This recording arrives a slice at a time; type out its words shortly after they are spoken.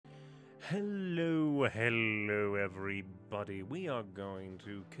Hello, hello everybody. We are going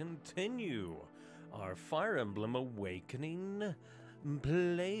to continue our Fire Emblem Awakening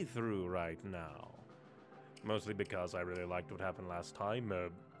playthrough right now. Mostly because I really liked what happened last time.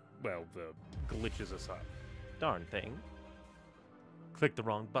 Well, the glitches aside. Darn thing. Click the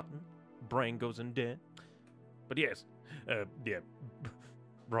wrong button. Brain goes in dead. But yes, yeah,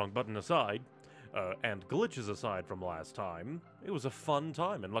 wrong button aside. And glitches aside from last time, it was a fun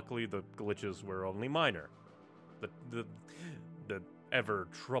time, and luckily the glitches were only minor. The ever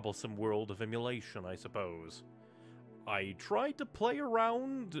troublesome world of emulation, I suppose. I tried to play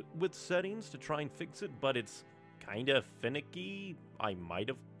around with settings to try and fix it, but it's kinda finicky. I might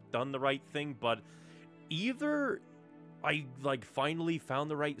have done the right thing, but either I, finally found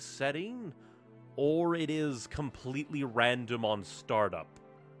the right setting, or it is completely random on startup.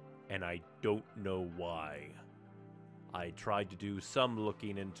 And I don't know why. I tried to do some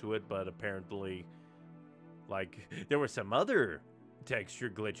looking into it, but apparently, there were some other texture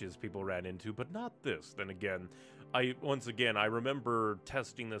glitches people ran into, but not this. Then again, once again, I remember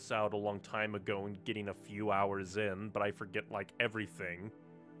testing this out a long time ago and getting a few hours in, but I forget, everything.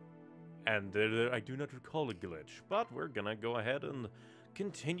 And I do not recall a glitch, but we're gonna go ahead and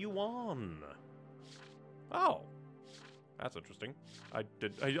continue on. Oh. That's interesting. I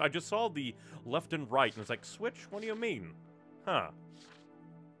just saw the left and right, and it's like, switch? What do you mean? Huh.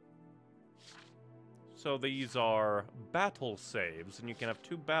 So these are battle saves, and you can have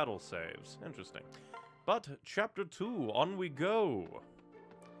 2 battle saves. Interesting. But, Chapter 2, on we go.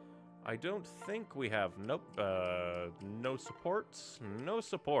 I don't think we have, nope, no supports? No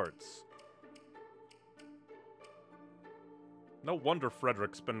supports. No wonder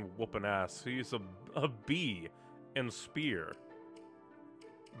Frederick's been whooping ass. He's a bee. And spear.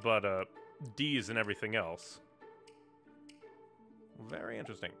 But, D's and everything else. Very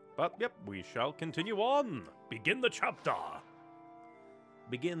interesting. But, yep, we shall continue on. Begin the chapter.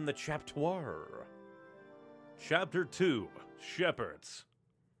 Begin the chapter. Chapter 2, Shepherds.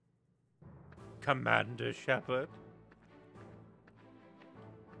 Commander Shepherd.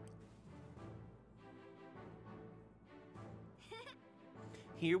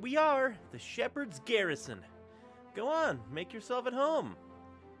 Here we are, the Shepherd's Garrison. Go on, make yourself at home.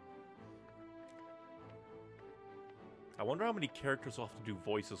 I wonder how many characters I'll have to do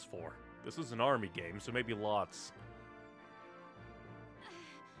voices for. This is an army game, so maybe lots.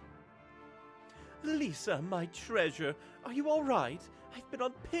 Lisa, my treasure, are you alright? I've been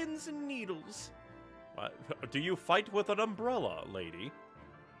on pins and needles. Do you fight with an umbrella, lady?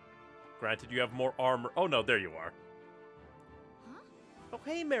 Granted, you have more armor. Oh no, there you are. Huh? Oh,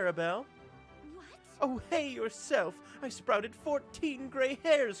 hey, Maribel. Oh, hey, yourself! I sprouted 14 gray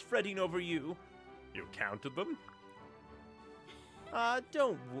hairs fretting over you. You counted them?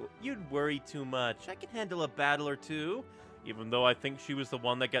 You'd worry too much. I can handle a battle or two. Even though I think she was the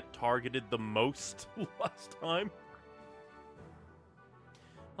one that got targeted the most last time.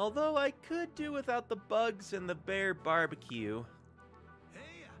 Although I could do without the bugs and the bear barbecue.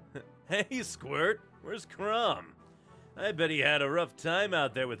 Hey! Hey, Squirt! Where's Crumb? I bet he had a rough time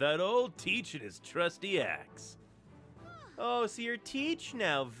out there without old Teach and his trusty axe. Oh, so you're Teach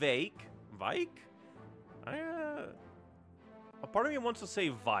now, Vake. Vike? A part of me wants to say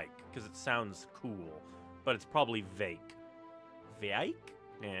Vike, because it sounds cool. But it's probably Vake. Vike?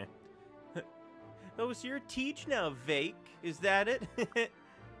 Eh. Oh, so you're Teach now, Vake. Is that it?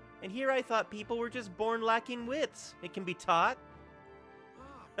 And here I thought people were just born lacking wits. It can be taught.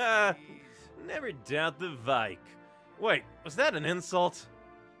 Ah, never doubt the Vike. Wait, was that an insult?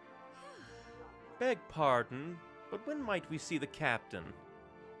 Beg pardon, but when might we see the captain?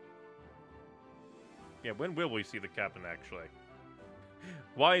 Yeah, when will we see the captain, actually?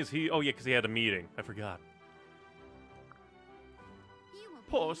 Why is he... Oh, yeah, because he had a meeting. I forgot.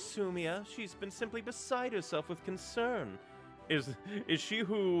 Poor Sumia. She's been simply beside herself with concern. Is she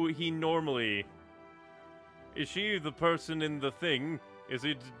who he normally... Is she the person in the thing? Is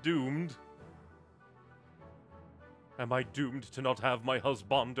it doomed? Am I doomed to not have my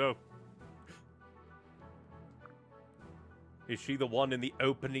husbando? Is she the one in the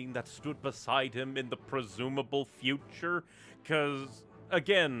opening that stood beside him in the presumable future? 'Cause,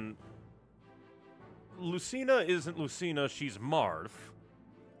 again, Lucina isn't Lucina, she's Marth.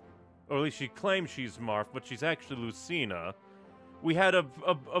 Or at least she claims she's Marth, but she's actually Lucina. We had a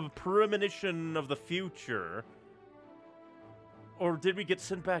premonition of the future. Or did we get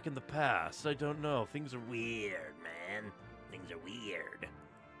sent back in the past? I don't know. Things are weird, man. Things are weird.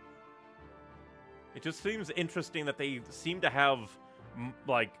 It just seems interesting that they seem to have,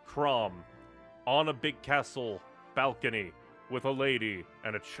 Crom on a big castle balcony with a lady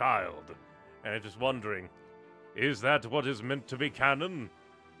and a child. And I'm just wondering, is that what is meant to be canon?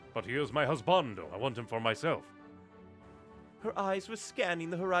 But here's my husbando. I want him for myself. Her eyes were scanning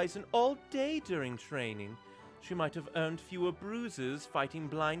the horizon all day during training. She might have earned fewer bruises fighting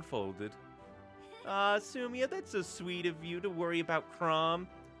blindfolded. Ah, Sumia, that's so sweet of you to worry about Crom.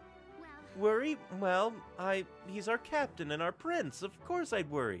 Worry? Well, he's our captain and our prince. Of course I'd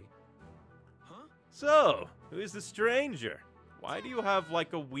worry. Huh? So, who's the stranger? Why do you have,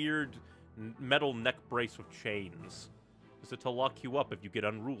 like, a weird metal neck brace with chains? Is it to lock you up if you get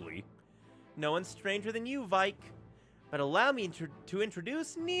unruly? No one's stranger than you, Vike. But allow me to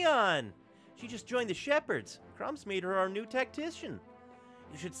introduce Neon. She just joined the Shepherds. Crom's made her our new tactician.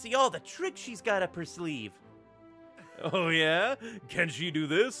 You should see all the tricks she's got up her sleeve. Oh yeah? Can she do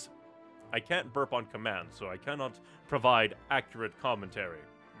this? I can't burp on command, so I cannot provide accurate commentary.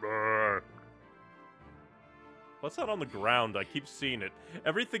 Brr. What's that on the ground? I keep seeing it.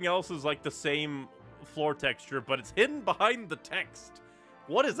 Everything else is like the same floor texture, but it's hidden behind the text.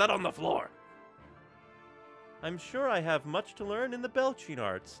 What is that on the floor? I'm sure I have much to learn in the belching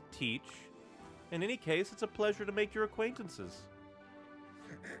arts, Teach. In any case, it's a pleasure to make your acquaintances.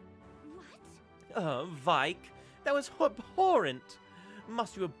 What? Vike, that was abhorrent.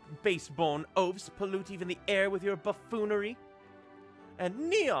 Must you base-born oafs pollute even the air with your buffoonery? And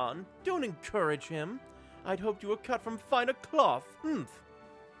Neon, don't encourage him. I'd hoped you were cut from finer cloth. Humph.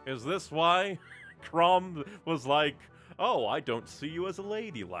 Is this why Crom was like, oh, I don't see you as a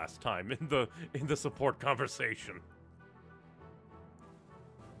lady last time in the support conversation?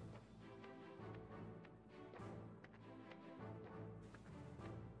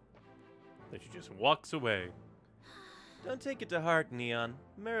 Then she just walks away. Don't take it to heart, Neon.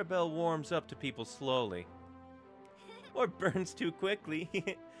 Maribel warms up to people slowly. Or burns too quickly.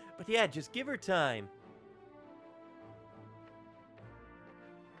 But yeah, just give her time.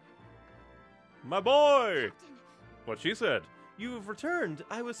 My boy! Captain. What she said. You've returned.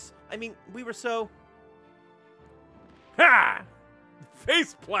 We were so... Ha!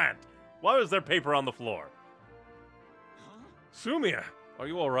 Face plant! Why was there paper on the floor? Huh? Sumia, are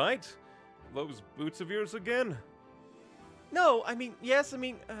you alright? Those boots of yours again? No, yes,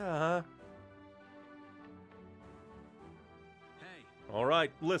 Hey.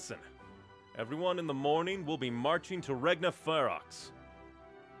 Alright, listen. Everyone in the morning will be marching to Regna Ferox.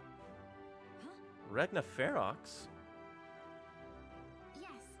 Huh? Regna Ferox? Yes.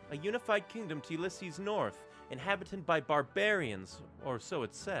 A unified kingdom to Ulysses North, inhabited by barbarians, or so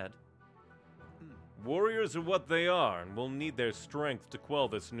it's said. Warriors are what they are, and will need their strength to quell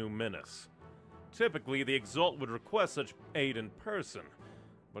this new menace. Typically, the Exalt would request such aid in person,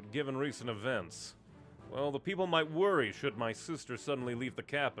 but given recent events, well, the people might worry should my sister suddenly leave the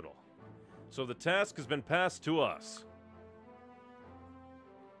capital. So the task has been passed to us.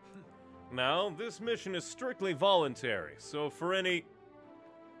 Now, this mission is strictly voluntary, so for any...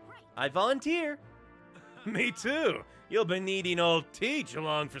 I volunteer! Me too! You'll be needing old Teach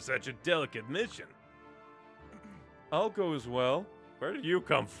along for such a delicate mission. I'll go as well. Where did you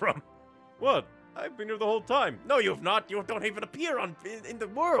come from? What? I've been here the whole time. No, you've not. You don't even appear in the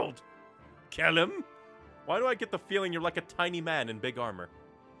world. Kellum? Why do I get the feeling you're like a tiny man in big armor?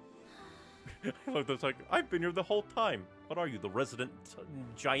 It's like, I've been here the whole time. What are you, the resident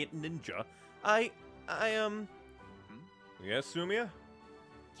giant ninja? Yes, Sumia?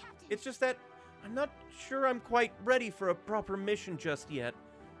 Captain. It's just that I'm not sure I'm quite ready for a proper mission just yet.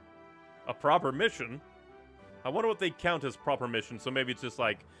 A proper mission? I wonder what they count as proper mission, so maybe it's just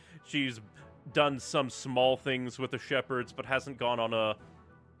like she's done some small things with the Shepherds, but hasn't gone on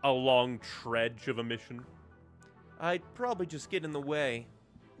a long trudge of a mission. I'd probably just get in the way.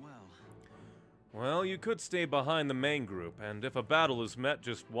 Well, you could stay behind the main group, and if a battle is met,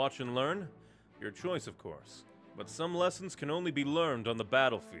 just watch and learn. Your choice, of course. But some lessons can only be learned on the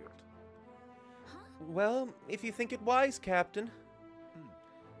battlefield. Huh? Well, if you think it wise, Captain.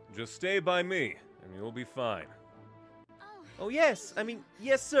 Just stay by me, and you'll be fine. Oh, yes.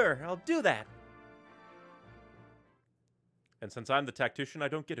 Yes, sir. I'll do that. And since I'm the tactician, I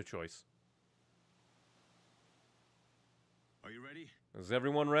don't get a choice. Are you ready? Is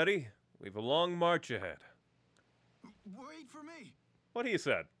everyone ready? We've a long march ahead. Wait for me. What he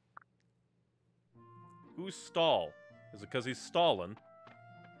said? Who's stall? Is it because he's stalling?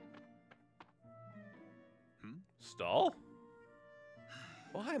 Stall?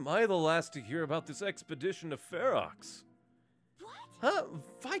 Why am I the last to hear about this expedition to Ferox? What? Huh?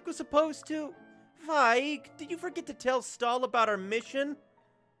 Vike was supposed to... Vike, did you forget to tell Stall about our mission?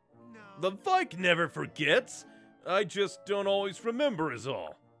 No. The Vike never forgets. I just don't always remember is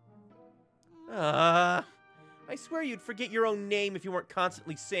all. I I swear you'd forget your own name if you weren't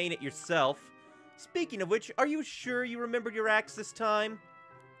constantly saying it yourself. Speaking of which, are you sure you remembered your axe this time?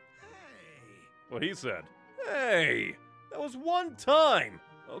 Hey! What he said. Hey! That was one time!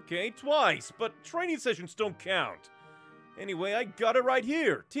 Okay, twice, but training sessions don't count. Anyway, I got it right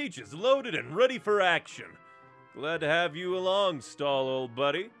here. Teacher's loaded and ready for action. Glad to have you along, Stall, old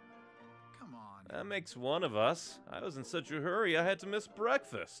buddy. Come on. That makes one of us. I was in such a hurry I had to miss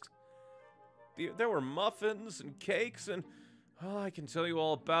breakfast. There were muffins and cakes and... Oh, I can tell you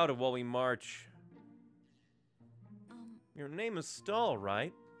all about it while we march. Your name is Stall,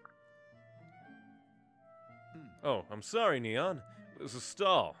 right? Oh, I'm sorry, Neon. This is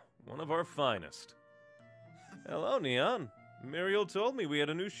Stall, one of our finest. Hello, Neon. Muriel told me we had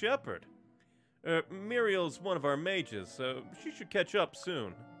a new shepherd. Muriel's one of our mages, so she should catch up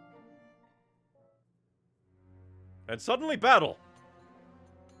soon. And suddenly battle!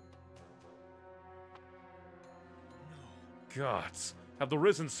 Gods, have the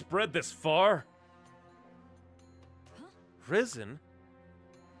Risen spread this far? Risen?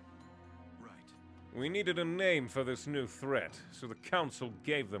 Right. We needed a name for this new threat, so the council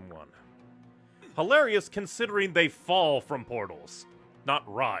gave them one. Hilarious considering they fall from portals, not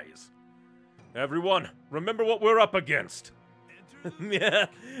rise. Everyone, remember what we're up against. Yeah,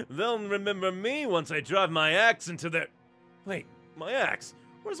 they'll remember me once I drive my axe into their... Wait, my axe?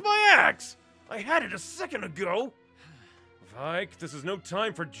 Where's my axe? I had it a second ago. Vike, this is no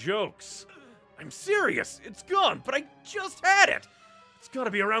time for jokes. I'm serious, it's gone, but I just had it. It's gotta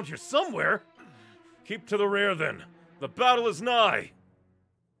be around here somewhere. Keep to the rear then. The battle is nigh.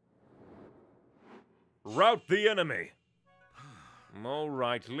 Rout the enemy. All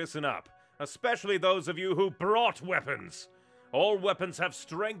right, listen up. Especially those of you who brought weapons. All weapons have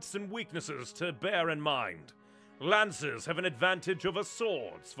strengths and weaknesses to bear in mind. Lances have an advantage over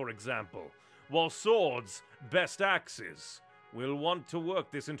swords, for example, while swords best axes. We'll want to work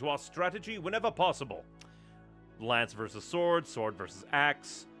this into our strategy whenever possible. Lance versus sword, sword versus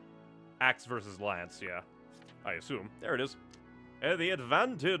axe, axe versus lance, yeah. I assume. There it is. The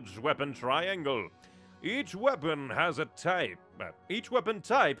advantage weapon triangle. Each weapon has a type. Each weapon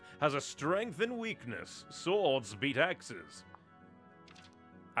type has a strength and weakness. Swords beat axes.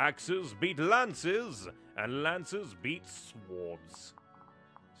 Axes beat lances, and lances beat swords.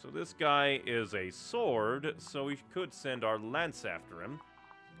 So this guy is a sword, so we could send our lance after him.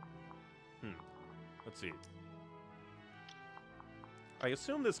 Let's see. I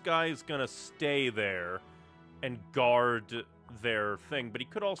assume this guy is gonna stay there and guard their thing, but he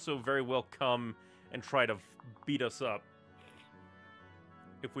could also very well come and try to beat us up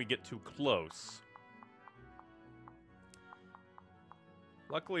if we get too close.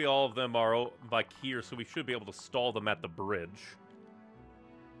 Luckily, all of them are back here, so we should be able to stall them at the bridge.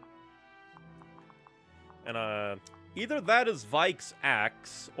 And, either that is Vike's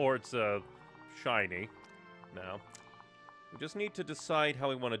axe, or it's, shiny. Now, we just need to decide how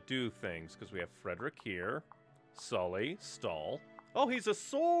we want to do things, because we have Frederick here, Sully, Stall. Oh, he's a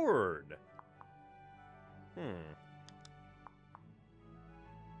sword!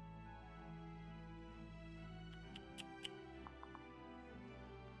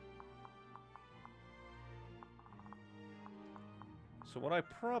 So what I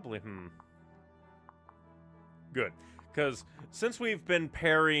probably... Good. Because since we've been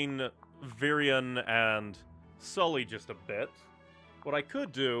pairing Virion and Sully just a bit, what I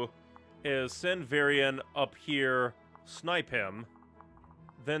could do is send Virion up here, snipe him,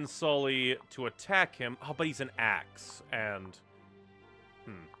 then Sully to attack him. Oh, but he's an axe, and...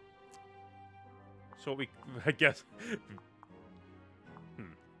 So we... I guess...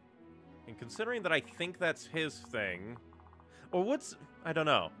 And considering that I think that's his thing... Or what's... I don't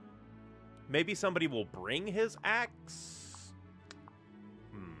know. Maybe somebody will bring his axe?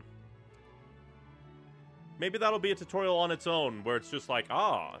 Maybe that'll be a tutorial on its own, where it's just like,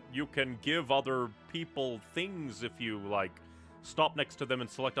 you can give other people things if you, like, stop next to them and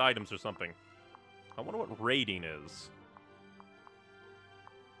select items or something. I wonder what raiding is.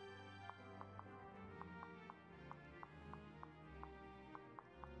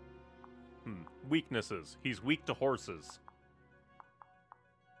 Weaknesses. He's weak to horses.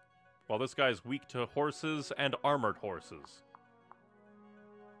 While this guy's weak to horses and armored horses.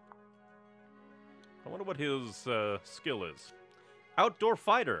 I wonder what his skill is. Outdoor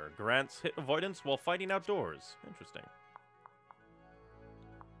fighter. Grants hit avoidance while fighting outdoors. Interesting.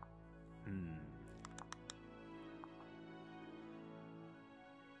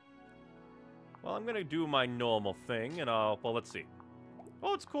 Well, I'm gonna do my normal thing, and well, let's see.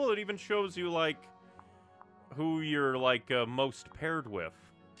 Oh, it's cool. It even shows you, like, who you're, like, most paired with.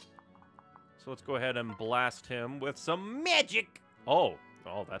 So let's go ahead and blast him with some magic. Oh,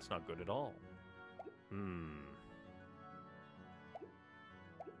 that's not good at all. So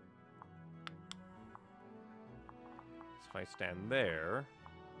if I stand there,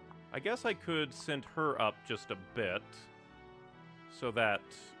 I guess I could send her up just a bit so that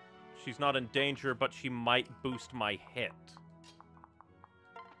she's not in danger, but she might boost my hit.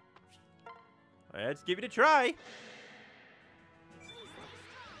 Let's give it a try.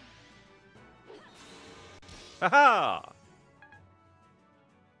 Haha!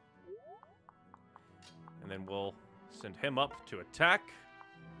 And then we'll send him up to attack.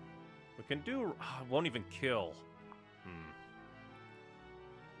 We can do... won't even kill.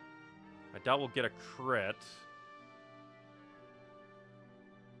 I doubt we'll get a crit.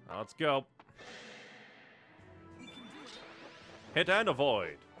 Let's go. Hit and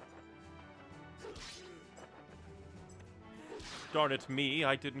avoid. Darn it, me.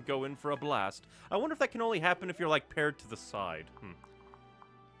 I didn't go in for a blast. I wonder if that can only happen if you're, like, paired to the side.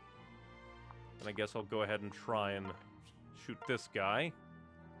 Then I guess I'll go ahead and try and shoot this guy.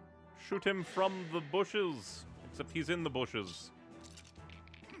 Shoot him from the bushes. Except he's in the bushes.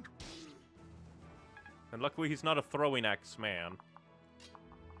 And luckily he's not a throwing axe man.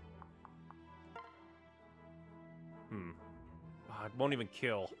 It won't even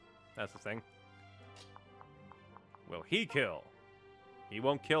kill. That's the thing. Will he kill? He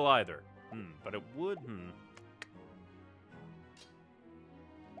won't kill either. But it would,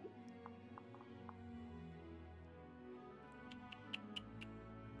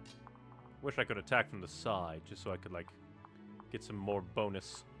 Wish I could attack from the side, just so I could, like, get some more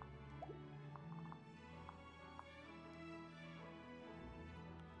bonus.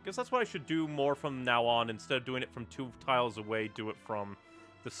 Guess that's what I should do more from now on. Instead of doing it from 2 tiles away, do it from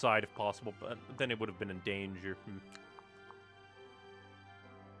the side if possible, but then it would have been in danger.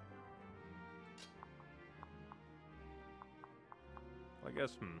 I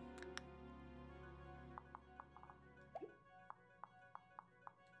guess,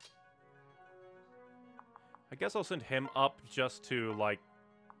 I guess I'll send him up just to, like,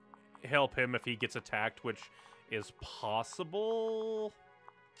 help him if he gets attacked, which is possible.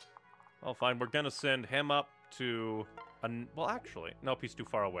 Oh, fine. We're gonna send him up to... well, actually, nope, he's too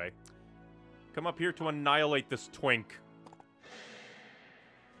far away. Come up here to annihilate this twink.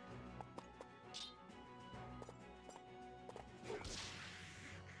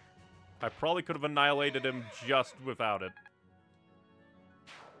 I probably could have annihilated him just without it.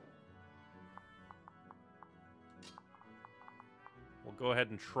 We'll go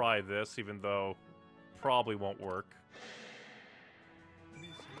ahead and try this, even though probably won't work.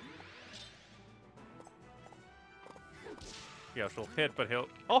 Yeah, she'll hit, but he'll...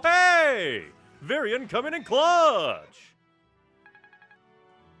 Oh, hey! Varian coming in clutch!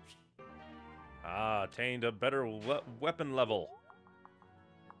 Attained a better weapon level.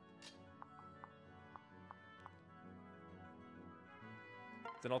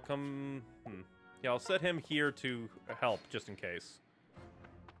 Then I'll come... Yeah, I'll set him here to help, just in case.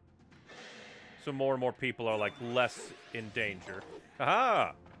 So more and more people are, like, less in danger.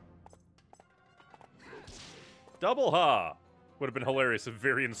 Aha! Double ha! Would have been hilarious if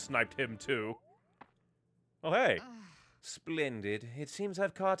Varian sniped him, too. Oh, hey. Splendid. It seems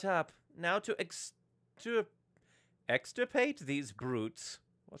I've caught up. Now to extirpate these brutes.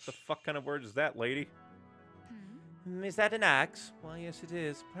 What the fuck kind of word is that, lady? Is that an axe? Why, yes, it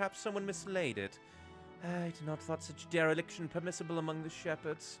is. Perhaps someone mislaid it. I did not thought such dereliction permissible among the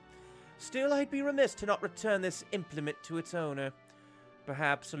shepherds. Still, I'd be remiss to not return this implement to its owner.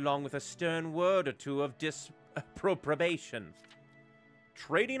 Perhaps along with a stern word or two of disapprobation.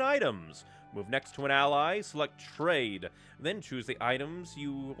 Trading items. Move next to an ally, select trade. Then choose the items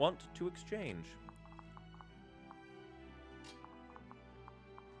you want to exchange.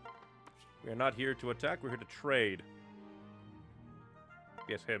 We are not here to attack, we're here to trade.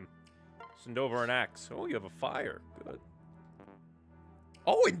 Yes, him. Send over an axe. Oh, you have a fire. Good.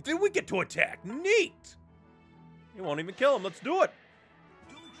 Oh, and then we get to attack. Neat! You won't even kill him. Let's do it.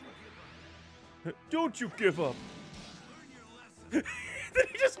 Don't you give up. Then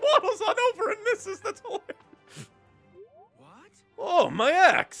he just waddles on over and misses. That's hilarious. What? Oh, my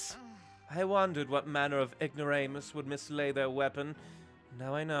axe! I wondered what manner of ignoramus would mislay their weapon.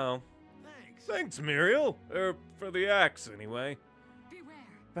 Now I know. Thanks. Thanks, Muriel. For the axe, anyway. Beware.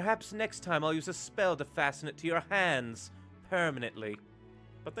 Perhaps next time I'll use a spell to fasten it to your hands. Permanently.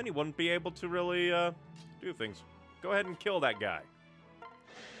 But then he wouldn't be able to really, do things. Go ahead and kill that guy.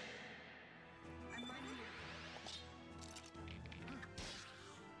 I'm right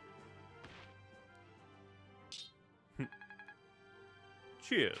here.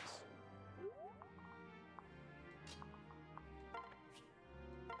 Cheers.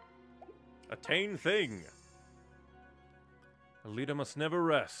 Attain thing. A leader must never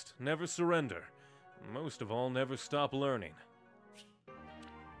rest, never surrender. Most of all, never stop learning.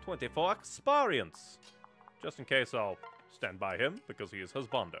 24 experience. Just in case I'll stand by him, because he is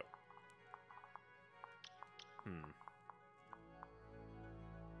husbando.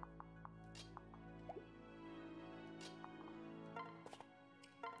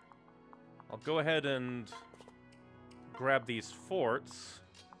 I'll go ahead and grab these forts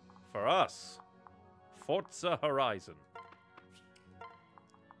for us. Forza Horizon.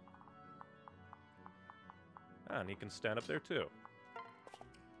 And he can stand up there too.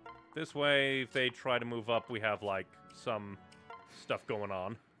 This way, if they try to move up, we have, like, some stuff going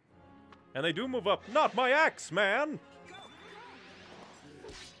on. And they do move up. Not my axe, man!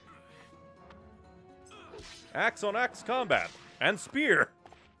 Axe on axe combat. And spear.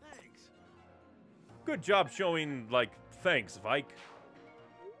 Thanks. Good job showing, like, thanks, Vike.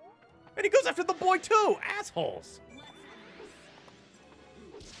 And he goes after the boy, too! Assholes!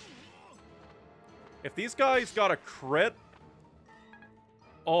 If these guys got a crit...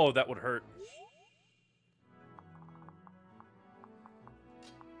 Oh, that would hurt.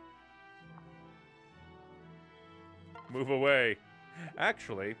 Move away.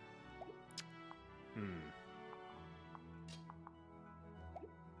 Actually...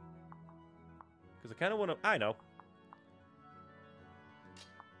 Because I kind of want to... I know.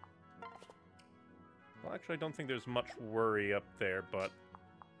 Well, actually, I don't think there's much worry up there, but...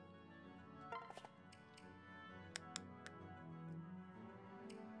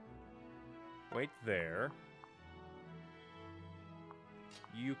 Wait there.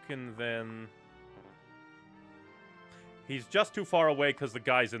 You can then... He's just too far away because the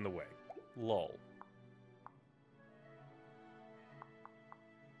guy's in the way. Lol.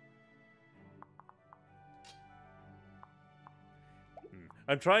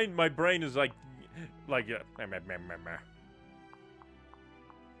 I'm trying, my brain is like,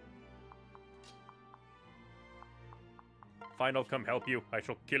 Fine, I'll come help you. I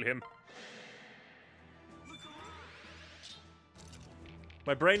shall kill him.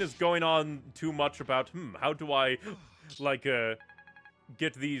 My brain is going on too much about, how do I, like,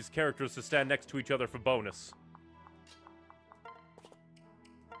 get these characters to stand next to each other for bonus?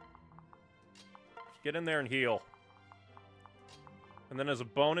 Get in there and heal. And then as a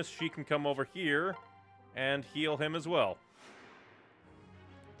bonus, she can come over here and heal him as well.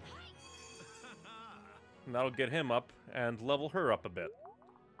 And that'll get him up and level her up a bit.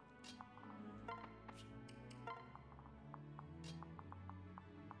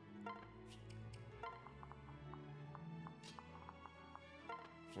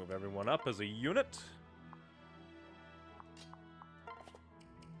 Move everyone up as a unit.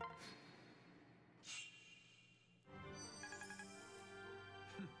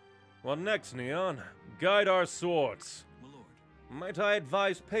 What next, Neon? Guide our swords. My lord. Might I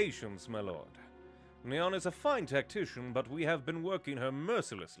advise patience, my lord? Neon is a fine tactician, but we have been working her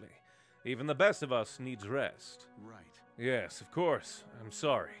mercilessly. Even the best of us needs rest. Right. Yes, of course. I'm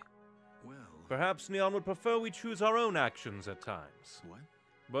sorry. Well. Perhaps Neon would prefer we choose our own actions at times. What?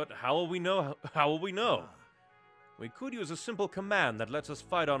 But how will we know? How will we know? Ah. We could use a simple command that lets us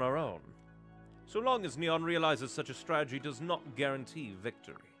fight on our own. So long as Neon realizes such a strategy does not guarantee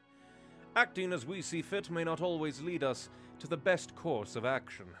victory. Acting as we see fit may not always lead us to the best course of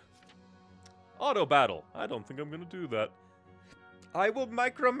action. Auto battle. I don't think I'm going to do that. I will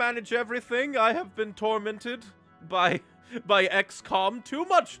micromanage everything. I have been tormented by XCOM too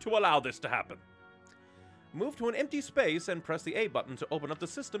much to allow this to happen. Move to an empty space and press the A button to open up the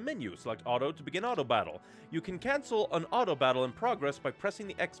system menu. Select auto to begin auto battle. You can cancel an auto battle in progress by pressing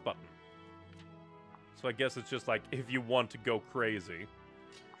the X button. So I guess it's just like if you want to go crazy.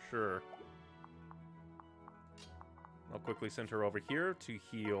 Sure. I'll quickly send her over here to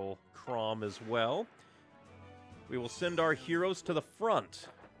heal Crom as well. We will send our heroes to the front.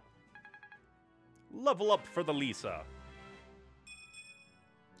 Level up for the Lisa.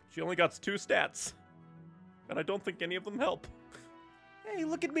 She only got 2 stats. And I don't think any of them help. Hey,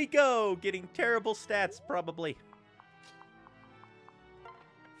 look at me go! Getting terrible stats, probably.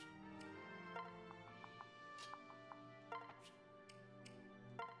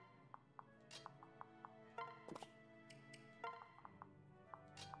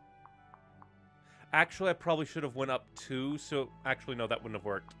 Actually, I probably should have went up 2, so... Actually, no, that wouldn't have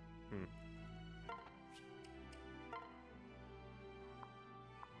worked.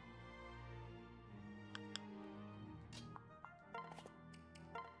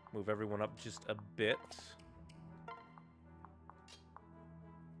 Move everyone up just a bit.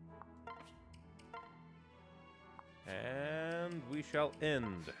 And we shall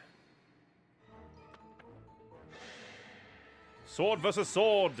end. Sword versus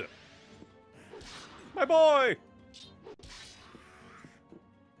sword. My boy!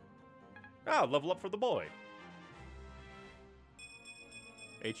 Ah, level up for the boy.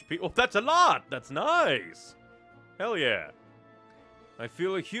 HP. Oh, that's a lot! That's nice! Hell yeah. I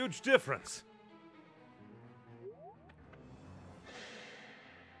feel a huge difference.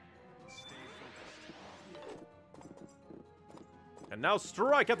 And now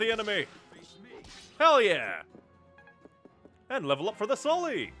strike at the enemy! Hell yeah! And level up for the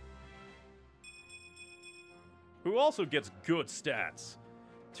Sully! Who also gets good stats.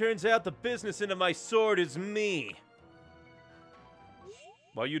 Turns out the business end of my sword is me.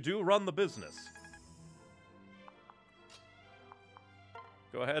 Well, you do run the business.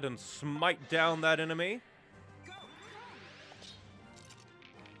 Go ahead and smite down that enemy.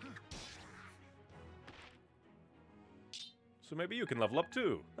 So maybe you can level up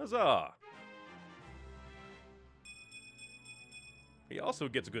too. Huzzah! He also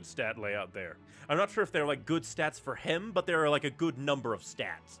gets a good stat layout there. I'm not sure if they're like good stats for him, but there are like a good number of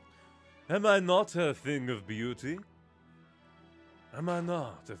stats. Am I not a thing of beauty? Am I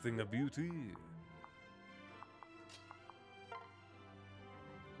not a thing of beauty?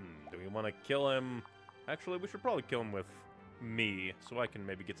 Do we want to kill him? Actually, we should probably kill him with me, so I can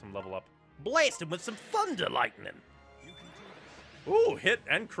maybe get some level up. Blast him with some thunder lightning! Ooh, hit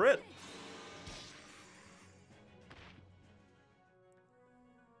and crit!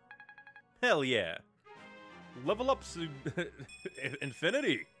 Hell yeah. Level up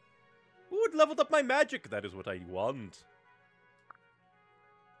infinity. Ooh, it leveled up my magic. That is what I want.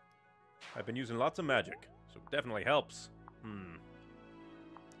 I've been using lots of magic, so it definitely helps. We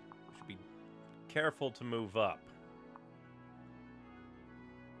should be careful to move up.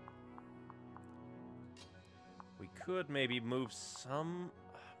 We could maybe move some,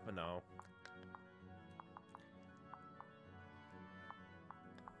 but no.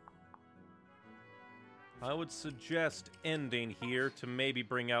 I would suggest ending here to maybe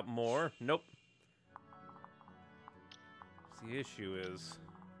bring out more. Nope. The issue is...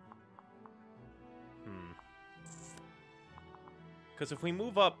 Because if we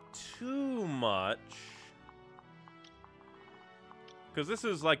move up too much... Because this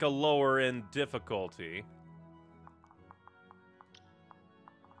is like a lower end difficulty.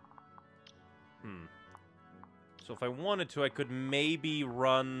 So if I wanted to, I could maybe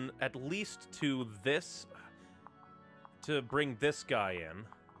run at least to this to bring this guy in.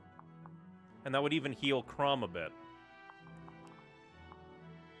 And that would even heal Crom a bit.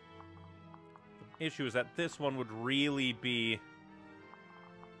 The issue is that this one would really be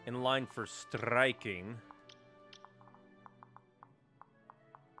in line for striking.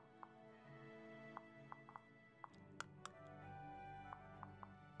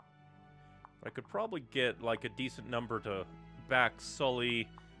 I could probably get, like, a decent number to back Sully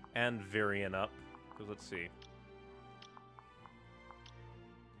and Varian up. Because, let's see.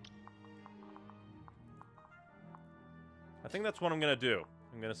 I think that's what I'm going to do.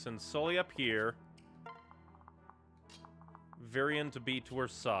 I'm going to send Sully up here. Varian to be to her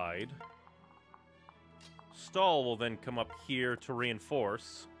side. Stall will then come up here to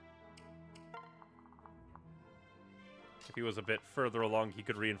reinforce. If he was a bit further along, he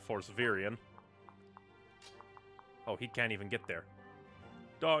could reinforce Varian. Oh, he can't even get there.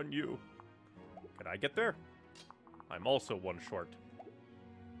 Darn you. Can I get there? I'm also one short.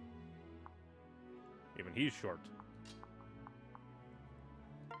 Even he's short.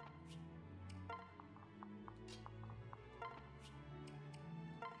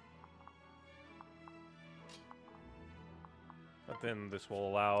 But then this will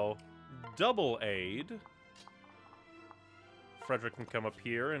allow double aid. Frederick can come up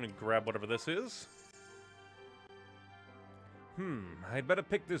here and grab whatever this is. I'd better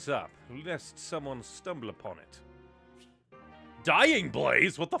pick this up, lest someone stumble upon it. Dying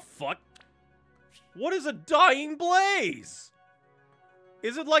Blaze? What the fuck? What is a Dying Blaze?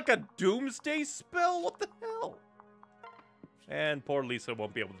 Is it like a doomsday spell? What the hell? And poor Lisa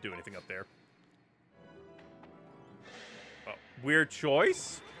won't be able to do anything up there. Oh, weird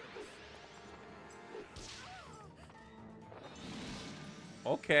choice?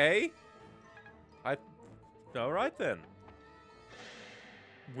 Okay. Alright then.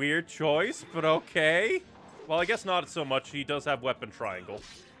 Weird choice, but okay. Well, I guess not so much. He does have weapon triangle.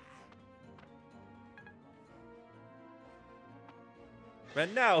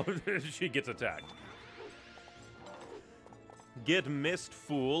 And now she gets attacked. Get missed,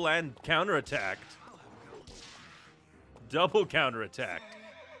 fool, and counterattacked. Double counterattacked.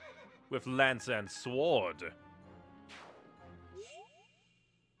 With lance and sword.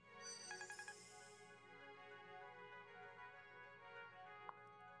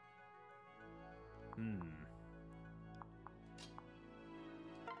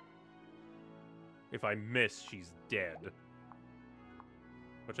 If I miss, she's dead.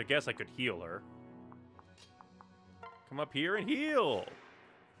 Which I guess I could heal her. Come up here and heal!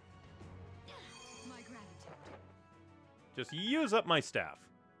 My gratitude. Just use up my staff.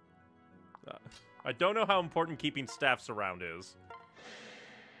 I don't know how important keeping staffs around is.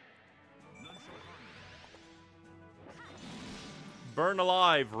 Burn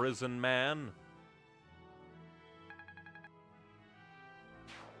alive, risen man.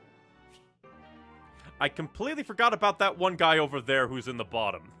 I completely forgot about that one guy over there who's in the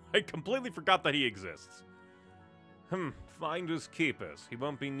bottom. I completely forgot that he exists. Finders keepers. He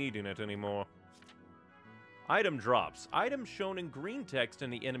won't be needing it anymore. Item drops. Items shown in green text in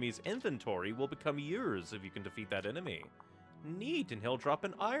the enemy's inventory will become yours if you can defeat that enemy. Neat, and he'll drop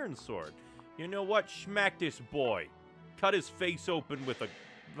an iron sword. You know what? Smack this boy. Cut his face open with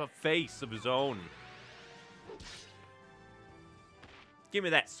a face of his own. Give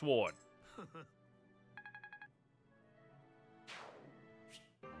me that sword.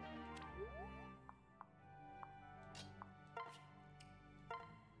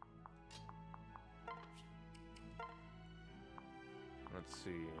 Let's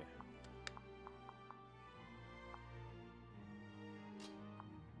see.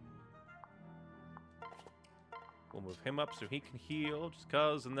 We'll move him up so he can heal, just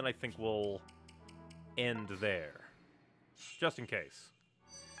cuz, and then I think we'll end there. Just in case.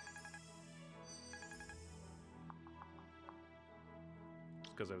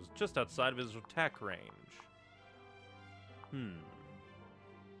 Just because I was just outside of his attack range.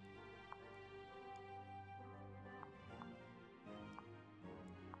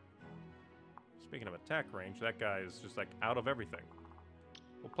 Speaking of attack range, that guy is just, like, out of everything.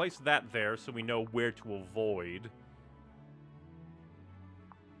 We'll place that there so we know where to avoid.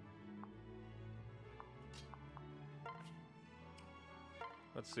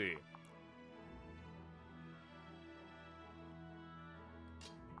 Let's see.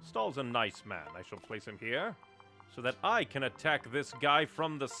 Stahl's a nice man. I shall place him here so that I can attack this guy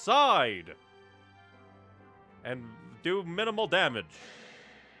from the side and do minimal damage.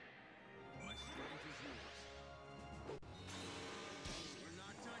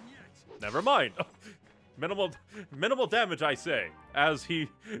 Never mind. Minimal damage, I say, as he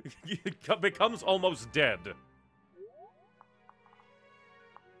becomes almost dead. You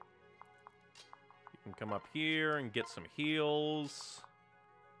can come up here and get some heals.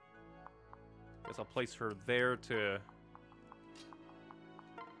 Guess I'll place her there to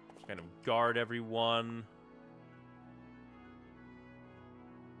kind of guard everyone.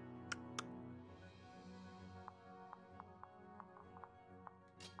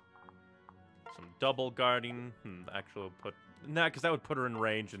 Double guarding. Actually, put... Nah, because that would put her in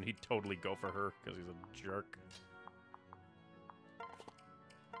range, and he'd totally go for her, because he's a jerk.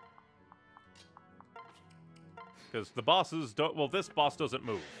 Because the bosses don't... Well, this boss doesn't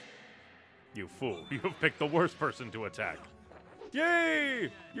move. You fool. You've picked the worst person to attack.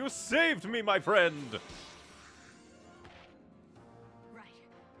 Yay! You saved me, my friend!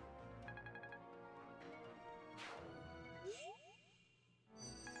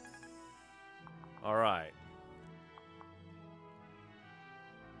 All right.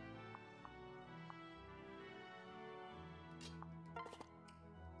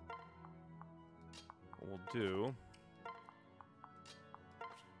 What we'll do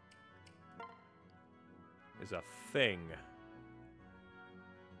is a thing.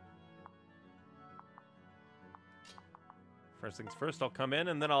 First things first, I'll come in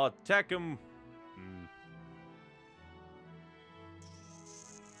and then I'll attack him.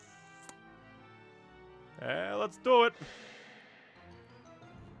 Let's do it.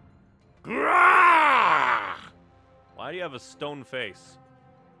 Why do you have a stone face?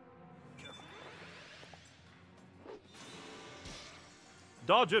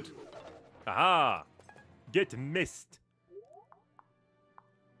 Dodge it. Aha. Get missed.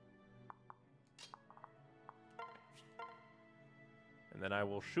 And then I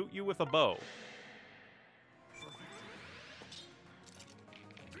will shoot you with a bow.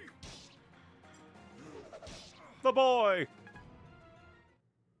 The boy!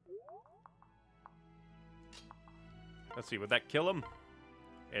 Let's see, would that kill him?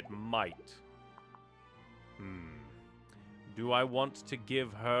 It might. Do I want to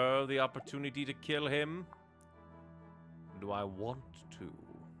give her the opportunity to kill him? Do I want to?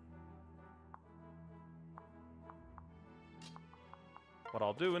 What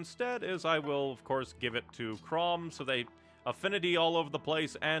I'll do instead is I will, of course, give it to Crom so they affinity all over the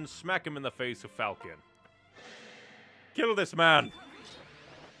place and smack him in the face with Falcon. Kill this man.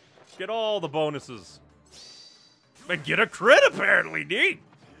 Get all the bonuses. And get a crit, apparently. Neat.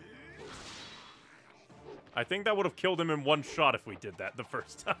 I think that would have killed him in one shot if we did that the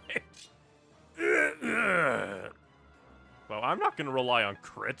first time. Well, I'm not going to rely on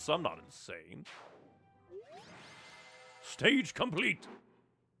crits. I'm not insane. Stage complete.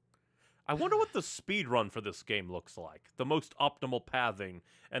 I wonder what the speed run for this game looks like. The most optimal pathing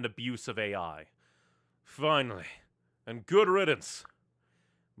and abuse of AI. Finally. And good riddance.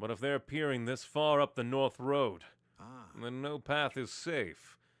 But if they're appearing this far up the North Road, then no path is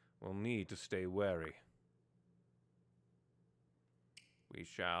safe. We'll need to stay wary. We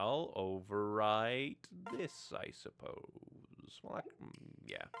shall overwrite this, I suppose. Well,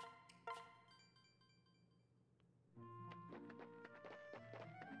 yeah.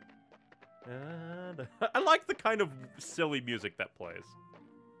 And I like the kind of silly music that plays.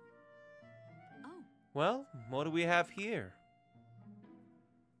 Oh. Well, what do we have here?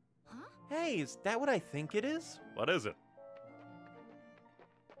 Huh? Hey, is that what I think it is? What is it?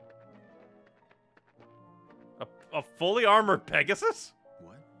 A fully armored Pegasus?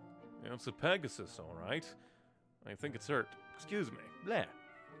 What? Yeah, it's a Pegasus, all right. I think it's hurt. Excuse me. Bleh.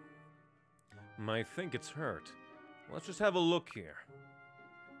 I think it's hurt. Let's just have a look here.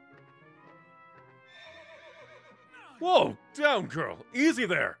 Whoa! Down, girl! Easy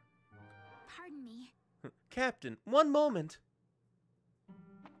there! Pardon me. Captain, one moment.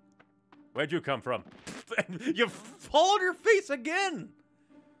 Where'd you come from? You fall on your face again!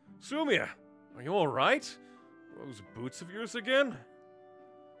 Sumia, are you alright? Those boots of yours again?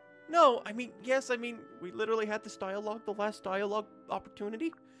 No, I mean, yes, I mean, we literally had this dialogue, the last dialogue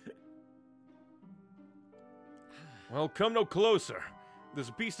opportunity. Well, come no closer. This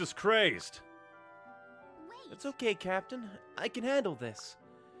beast is crazed. Wait. It's okay, Captain. I can handle this.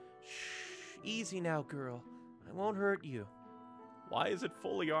 Shh, easy now, girl. I won't hurt you. Why is it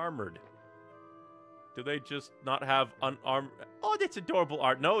fully armored? Do they just not have unarmed? Oh, that's adorable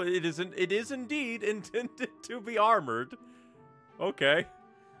art. No, it isn't. It is indeed intended to be armored. Okay.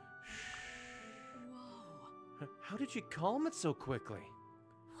 Whoa. How did you calm it so quickly?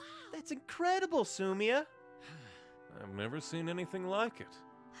 Wow. That's incredible, Sumia. I've never seen anything like it.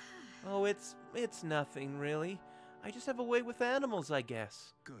 Oh, it's nothing, really. I just have a way with animals, I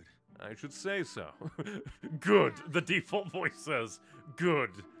guess. Good. I should say so. Good. The default voice says,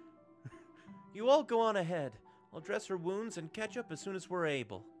 good. You all go on ahead. I'll dress her wounds and catch up as soon as we're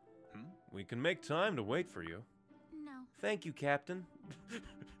able. We can make time to wait for you. No. Thank you, Captain.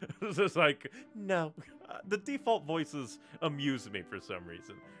 This is like, No. the default voices amuse me for some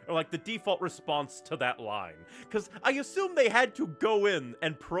reason. Or like the default response to that line. Because I assume they had to go in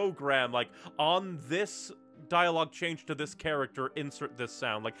and program, like, on this dialogue change to this character, insert this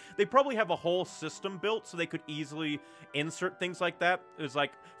sound. Like, they probably have a whole system built so they could easily insert things like that. It's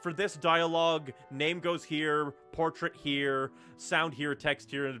like, for this dialogue, name goes here, portrait here, sound here,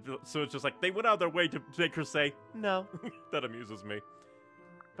 text here. So it's just like, they went out of their way to make her say, No. that amuses me.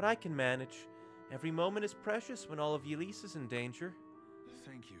 But I can manage. Every moment is precious when all of Yelise is in danger.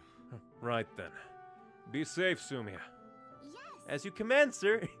 Thank you. Right then. Be safe, Sumia. Yes. As you command,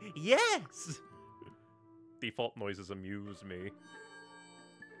 sir. Yes! Default noises amuse me.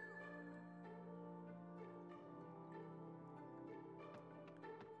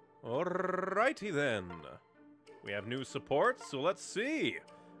 Alrighty then. We have new support, so let's see.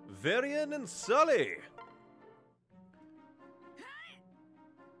 Varian and Sully.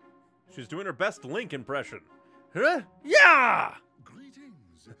 She's doing her best Link impression. Huh? Yeah!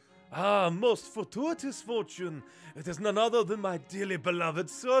 Greetings. Ah, most fortuitous fortune. It is none other than my dearly beloved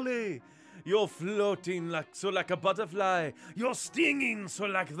Sully. You're floating like a butterfly. You're stinging so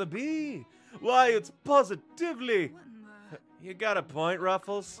like the bee. Why, it's positively... What in the... You got a point,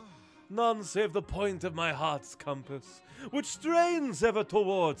 Ruffles. None save the point of my heart's compass, which strains ever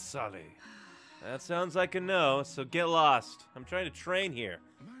towards Sully. That sounds like a no, so get lost. I'm trying to train here.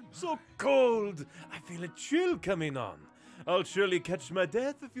 So cold, I feel a chill coming on. I'll surely catch my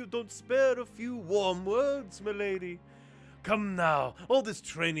death if you don't spare a few warm words, milady. Come now, all this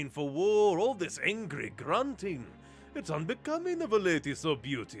training for war, all this angry grunting. It's unbecoming of a lady so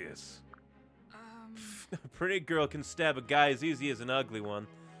beauteous. A pretty girl can stab a guy as easy as an ugly one.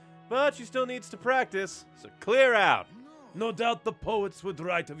 But she still needs to practice, so clear out. No doubt the poets would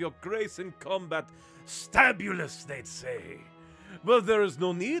write of your grace in combat. Stabulous, they'd say. But there is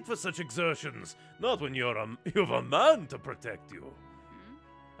no need for such exertions, not when you've a man to protect you.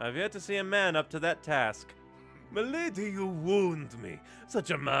 I've yet to see a man up to that task. Milady, you wound me.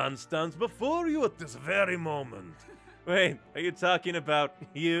 Such a man stands before you at this very moment. Wait, are you talking about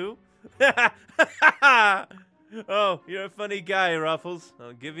you? Oh, you're a funny guy, Ruffles.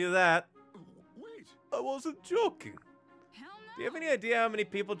 I'll give you that. Wait. I wasn't joking. Hell no. Do you have any idea how many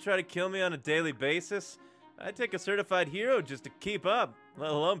people try to kill me on a daily basis? I take a certified hero just to keep up, let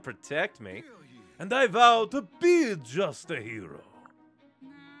alone protect me. Hear ye. And I vow to be just a hero.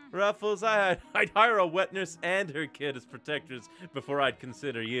 Ruffles, I'd hire a wet nurse and her kid as protectors before I'd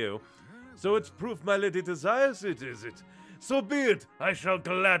consider you. So it's proof my lady desires it, is it? So be it, I shall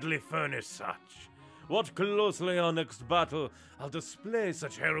gladly furnish such. Watch closely our next battle. I'll display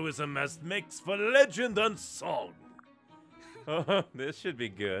such heroism as makes for legend and song. Oh, this should be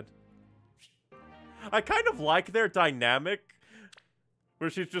good. I kind of like their dynamic,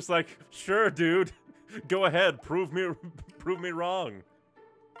 where she's just like, sure, dude, go ahead, prove me wrong.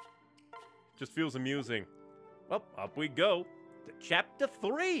 Just feels amusing. Well, up we go to Chapter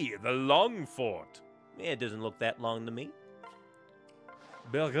 3, The Long Fort. It doesn't look that long to me.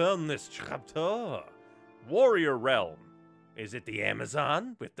 Begin this chapter. Warrior Realm. Is it the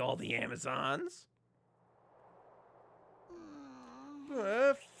Amazon with all the Amazons?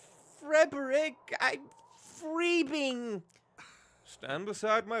 Frederick, I'm freebing. Stand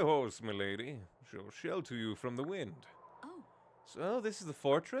beside my horse, milady. She'll shelter you from the wind. Oh. So, this is the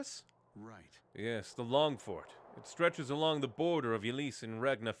fortress? Right. Yes, the Long Fort. It stretches along the border of Ylisse and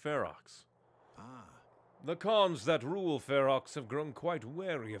Regna Ferox. Ah. The Khans that rule Ferox have grown quite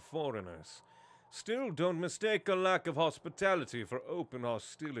wary of foreigners. Still, don't mistake a lack of hospitality for open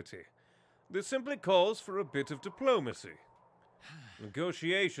hostility. This simply calls for a bit of diplomacy.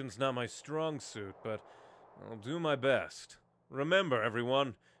 Negotiation's not my strong suit, but I'll do my best. Remember,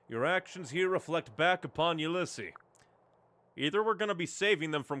 everyone, your actions here reflect back upon Ylisse. Either we're gonna be saving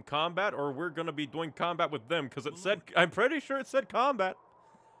them from combat, or we're gonna be doing combat with them, because it said, I'm pretty sure it said combat.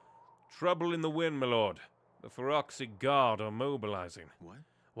 Trouble in the wind, my lord. The Feroxi Guard are mobilizing. What?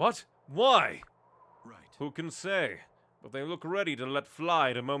 What? Why? Right. Who can say? But they look ready to let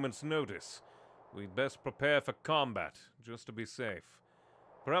fly at a moment's notice. We'd best prepare for combat, just to be safe.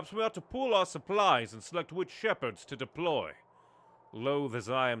 Perhaps we ought to pool our supplies and select which shepherds to deploy. Loath as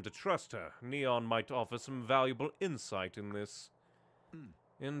I am to trust her, Neon might offer some valuable insight in this.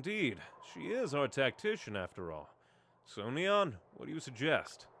 Indeed, she is our tactician after all. So, Neon, what do you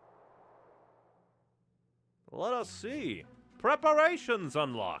suggest? Let us see. Preparations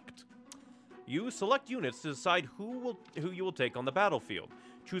unlocked. You select units to decide who you will take on the battlefield.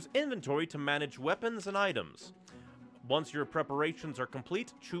 Choose inventory to manage weapons and items. Once your preparations are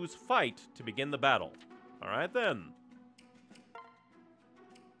complete, choose fight to begin the battle. Alright then.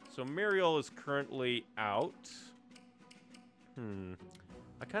 So Muriel is currently out.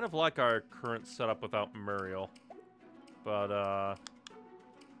 I kind of like our current setup without Muriel. But,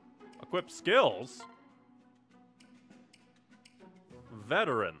 equip skills?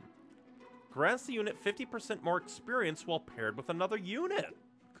 Veteran. Grants the unit 50% more experience while paired with another unit.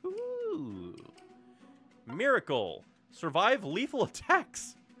 Cool. Miracle. Survive lethal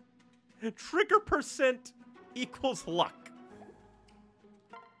attacks. Trigger percent equals luck.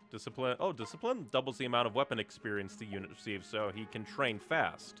 Discipline. Oh, discipline doubles the amount of weapon experience the unit receives, so he can train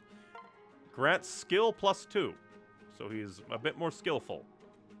fast. Grants skill +2, so he's a bit more skillful.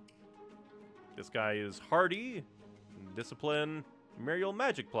 This guy is hardy. Discipline. Muriel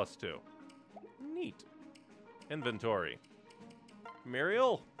magic +2. Neat. Inventory.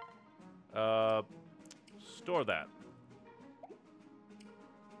 Muriel. Store that.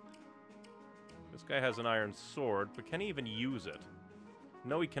 This guy has an iron sword, but can he even use it?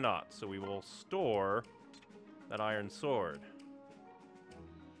 No, he cannot, so we will store that iron sword.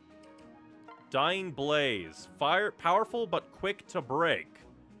 Dying Blaze. Powerful, but quick to break.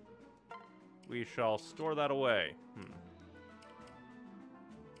 We shall store that away.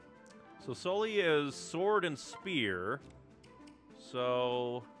 So Sully is sword and spear.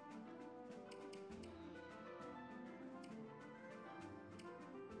 So...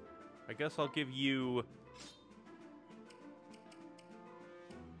 I guess I'll give you...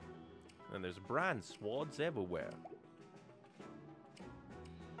 And there's brand swords everywhere.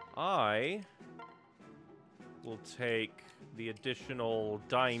 I will take the additional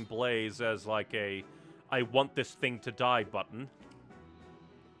Dying Blaze as like a I want this thing to die button.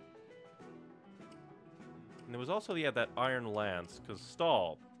 And there was also, yeah, that Iron Lance, because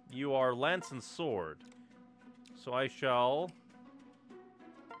Stall, you are Lance and Sword. So I shall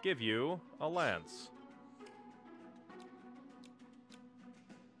give you a Lance.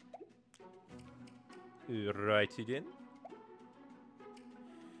 Write it in.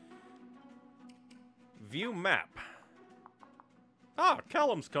 View map. Ah,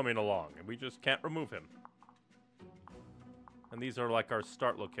 Callum's coming along, and we just can't remove him. And these are like our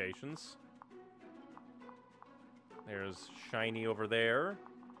start locations. There's Shiny over there.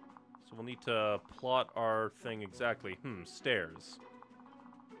 So we'll need to plot our thing exactly. Stairs.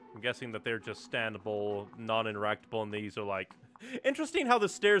 I'm guessing that they're just standable, non-interactable, and these are like... Interesting how the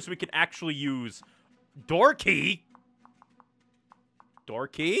stairs we can actually use... Door key? Door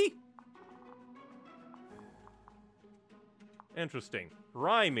key? Interesting.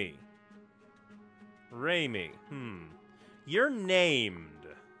 Rhymy. Raimi. You're named.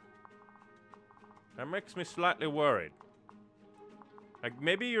 That makes me slightly worried. Like,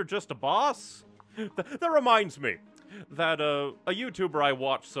 maybe you're just a boss? That reminds me that a YouTuber I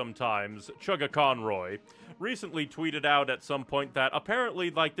watch sometimes, Chugga Conroy, recently tweeted out at some point that apparently,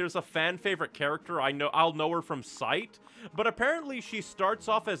 like, there's a fan favorite character I'll know her from sight, but apparently she starts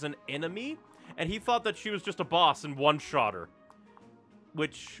off as an enemy, and he thought that she was just a boss and one-shot her.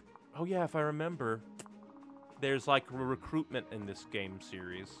 Which, oh yeah, if I remember, there's like a recruitment in this game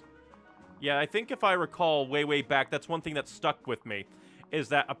series. Yeah, I think if I recall way back, that's one thing that stuck with me, is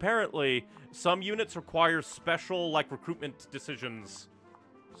that apparently some units require special, like, recruitment decisions.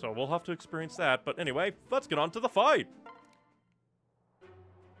 So we'll have to experience that. But anyway, let's get on to the fight.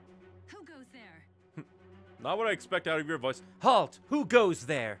 Who goes there? Not what I expect out of your voice. Halt! Who goes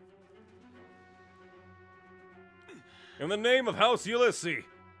there? In the name of House Ulysses,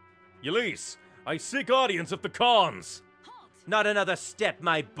 I seek audience of the Khans. Halt! Not another step,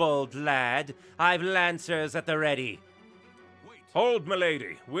 my bold lad. I've lancers at the ready. Wait. Hold,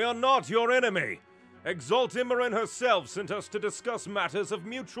 milady. We are not your enemy. Exalt Imran herself sent us to discuss matters of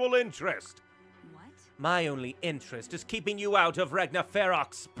mutual interest. What? My only interest is keeping you out of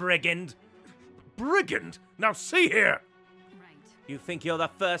Ragnarok's brigand. Brigand? Now see here! Right. You think you're the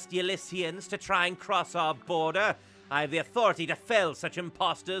first Ulyssians to try and cross our border? I have the authority to fell such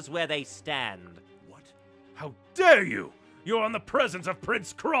impostors where they stand. What? How dare you! You're in the presence of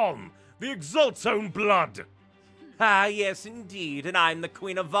Prince Krom, the Exalt's own blood! Ah, yes, indeed, and I'm the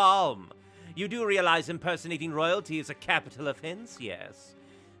Queen of Valm. You do realize impersonating royalty is a capital offense, yes?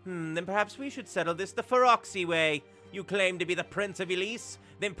 Then perhaps we should settle this the Feroxy way. You claim to be the Prince of Elise,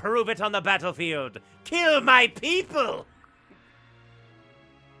 then prove it on the battlefield. Kill my people!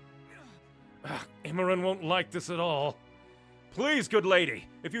 Imran won't like this at all. Please, good lady,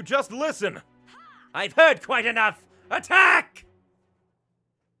 if you just listen. I've heard quite enough. Attack!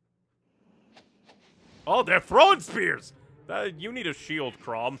 Oh, they're throwing spears! You need a shield,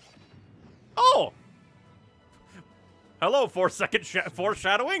 Krom. Oh! Hello, 4-second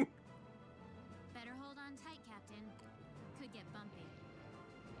foreshadowing? Better hold on tight, Captain. Could get bumpy.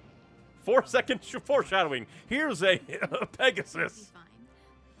 4-second foreshadowing. Here's a Pegasus. Be fine.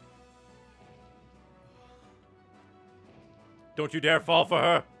 Don't you dare fall for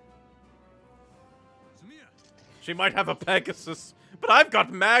her. Samir! She might have a Pegasus, but I've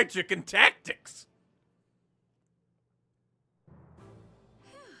got magic and tactics.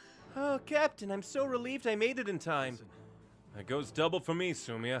 Oh, Captain, I'm so relieved I made it in time. That goes double for me,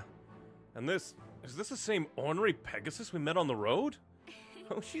 Sumia. And is this the same ornery Pegasus we met on the road?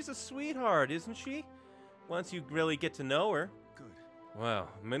 Oh, she's a sweetheart, isn't she? Once you really get to know her. Good. Well,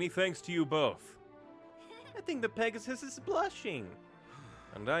 many thanks to you both. I think the Pegasus is blushing.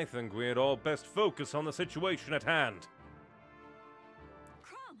 And I think we had all best focus on the situation at hand.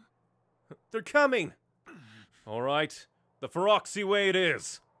 Crom! They're coming! All right, the Feroxy way it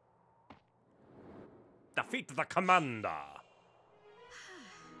is. Defeat the commander.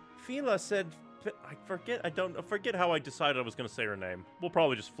 Fila said... I forget how I decided I was going to say her name. We'll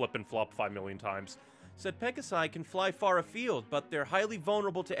probably just flip and flop 5 million times. Said Pegasi can fly far afield, but they're highly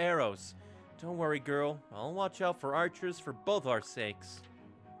vulnerable to arrows. Don't worry, girl. I'll watch out for archers for both our sakes.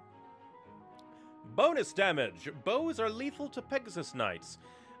 Bonus damage. Bows are lethal to Pegasus Knights.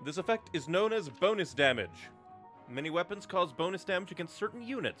 This effect is known as bonus damage. Many weapons cause bonus damage against certain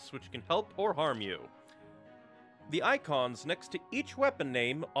units, which can help or harm you. The icons next to each weapon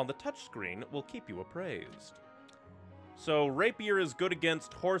name on the touchscreen will keep you appraised. So, Rapier is good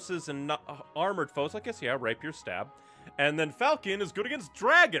against horses and armored foes. I guess, yeah, Rapier stab. And then Falcon is good against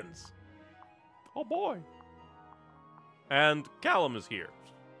dragons. Oh boy. And Callum is here.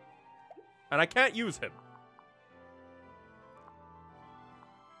 And I can't use him.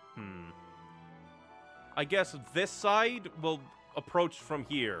 I guess this side will approach from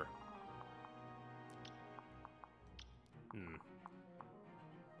here.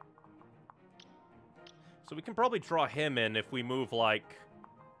 So we can probably draw him in if we move, like...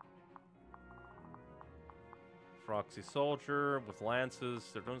 Proxy soldier with lances.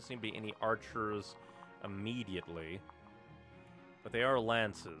 There don't seem to be any archers immediately. But they are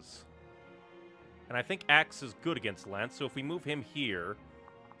lances. And I think axe is good against lance, so if we move him here,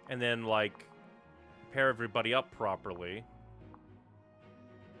 and then, like, pair everybody up properly,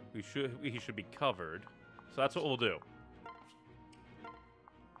 he should be covered. So that's what we'll do.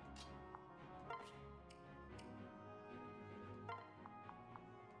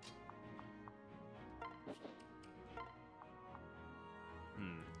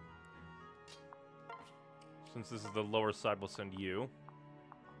 Since this is the lower side, we'll send you.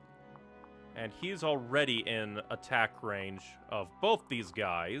 And he's already in attack range of both these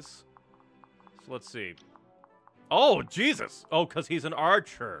guys. So let's see. Oh, Jesus! Oh, because he's an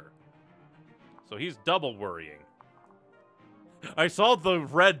archer. So he's double worrying. I saw the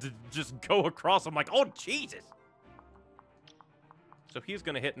red just go across. I'm like, oh, Jesus! So he's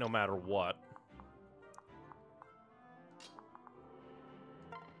going to hit no matter what.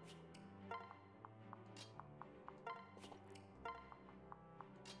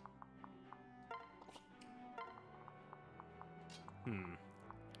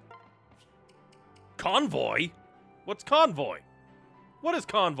 Convoy? What's convoy? What is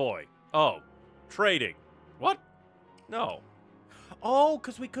convoy? Oh, trading. What? No. Oh,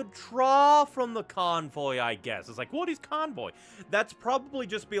 because we could draw from the convoy, I guess. It's like, what is convoy? That's probably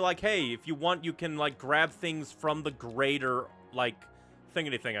just be like, hey, if you want, you can, like, grab things from the greater, like,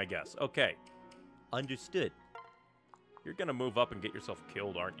 thingity-thing, I guess. Okay. Understood. You're gonna move up and get yourself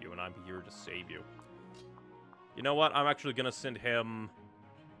killed, aren't you? And I'm here to save you. You know what? I'm actually gonna send him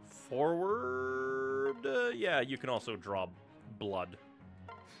forward. Yeah, you can also draw blood.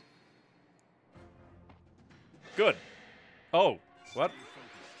 Good. Oh, what?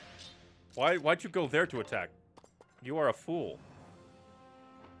 Why'd you go there to attack? You are a fool.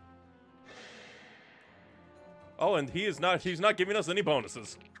 Oh, and he's not giving us any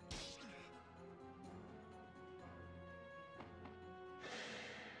bonuses.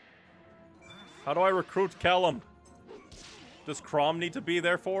 How do I recruit Callum? Does Crom need to be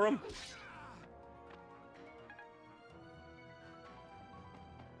there for him?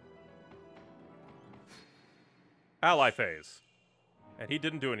 Ally phase. And he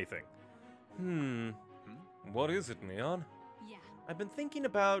didn't do anything. What is it, Neon? Yeah. I've been thinking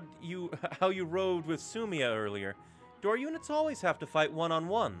about how you rode with Sumia earlier. Do our units always have to fight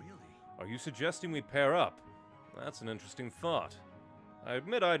one-on-one? Really? Are you suggesting we pair up? That's an interesting thought. I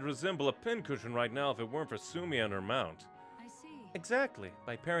admit I'd resemble a pincushion right now if it weren't for Sumia and her mount. I see. Exactly.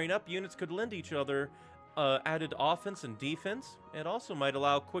 By pairing up, units could lend each other added offense and defense. It also might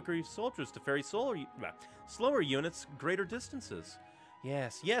allow quicker soldiers to ferry slower units greater distances.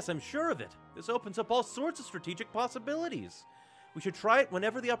 Yes, I'm sure of it. This opens up all sorts of strategic possibilities. We should try it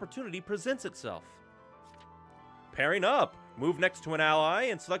whenever the opportunity presents itself. Pairing up. Move next to an ally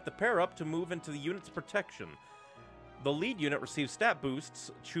and select the pair up to move into the unit's protection. The lead unit receives stat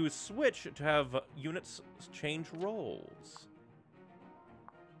boosts. Choose switch to have units change roles.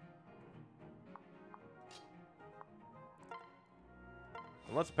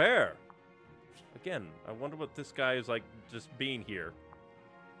 And let's pair. Again, I wonder what this guy is like just being here.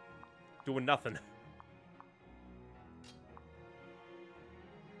 Doing nothing.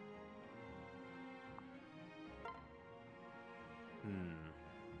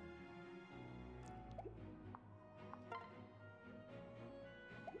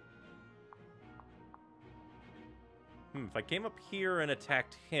 If I came up here and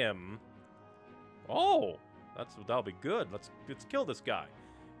attacked him... Oh! That'll be good. Let's kill this guy.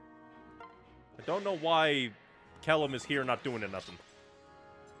 I don't know why Kellum is here not doing nothing.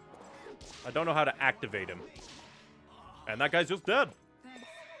 I don't know how to activate him. And that guy's just dead. Thanks.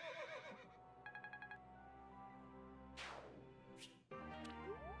 Right.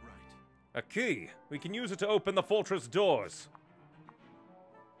 A key. We can use it to open the fortress doors.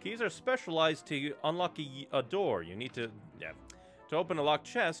 Keys are specialized to unlock a door. You need to... Yeah. To open a locked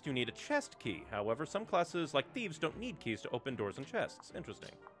chest, you need a chest key. However, some classes, like thieves, don't need keys to open doors and chests. Interesting.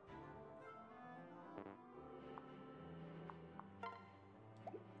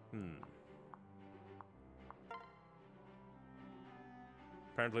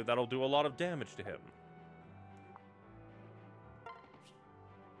 Apparently that'll do a lot of damage to him.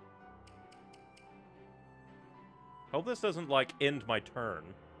 Hope this doesn't, like, end my turn.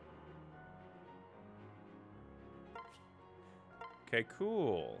 Okay,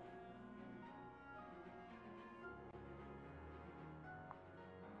 cool.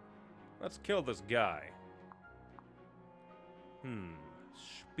 Let's kill this guy.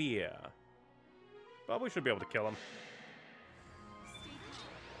 Spear. But we should be able to kill him.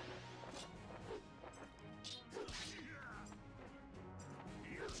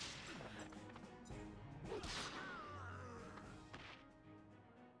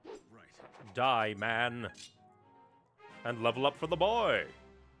 Right. Die, man. And level up for the boy.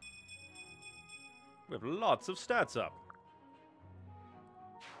 We have lots of stats up.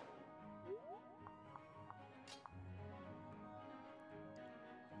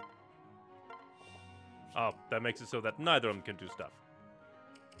 Oh, that makes it so that neither of them can do stuff.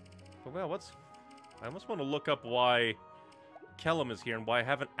 But well, I almost want to look up why Kellum is here and why I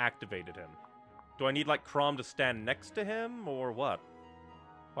haven't activated him. Do I need, like, Crom to stand next to him, or what?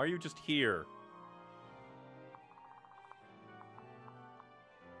 Why are you just here?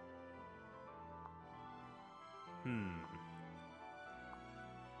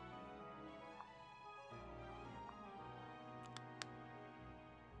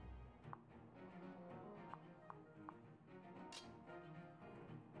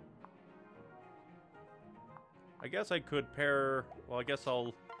 I guess I could pair... Well, I guess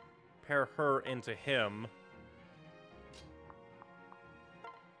I'll pair her into him.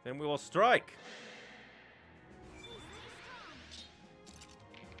 Then we will strike!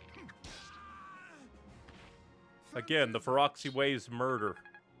 Again, the Feroxy Ways murder.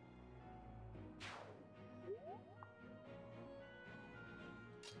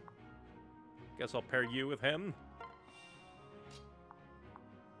 Guess I'll pair you with him.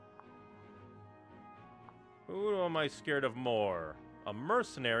 Who am I scared of more? A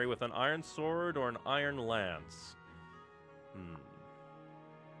mercenary with an iron sword or an iron lance?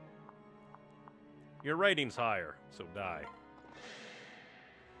 Your rating's higher, so die.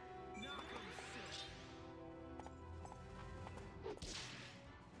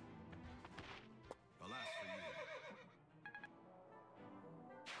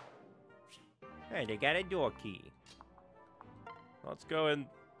 Hey, they got a door key. Let's go and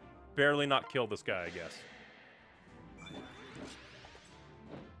barely not kill this guy, I guess.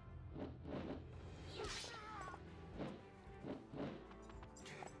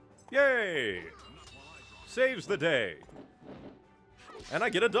 Yay! Saves the day. And I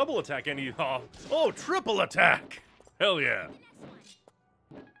get a double attack any... Oh, triple attack! Hell yeah.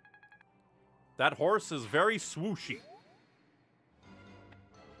 That horse is very swooshy.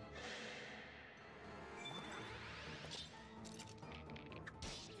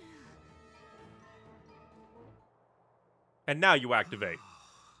 And now you activate.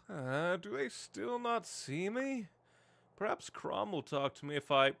 Do they still not see me? Perhaps Crom will talk to me if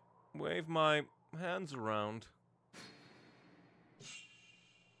I wave my hands around.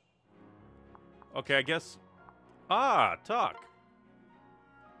 Okay, I guess... Ah, talk.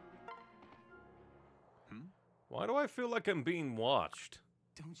 Why do I feel like I'm being watched?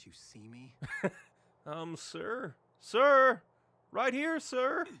 Don't you see me? Sir? Sir? Right here,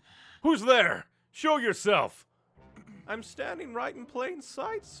 sir? Who's there? Show yourself! I'm standing right in plain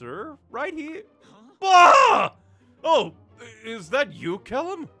sight, sir. Right here. Huh? Ah! Oh, is that you,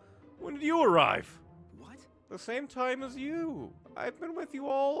 Kellum? When did you arrive? What? The same time as you. I've been with you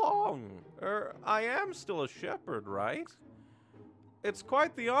all along. I am still a shepherd, right? It's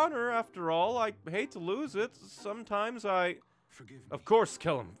quite the honor, after all. I hate to lose it. Sometimes I... Forgive me. Of course,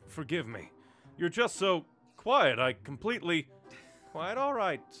 Kellum. Forgive me. You're just so quiet. I completely... Quite all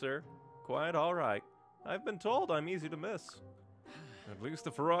right, sir. Quite all right. I've been told I'm easy to miss. At least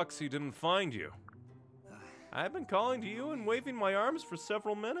the Feroxy didn't find you. I've been calling to you and waving my arms for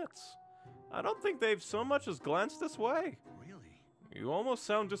several minutes. I don't think they've so much as glanced this way. Really? You almost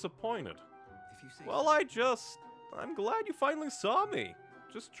sound disappointed. If you say Well, I'm glad you finally saw me.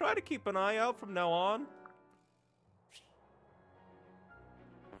 Just try to keep an eye out from now on.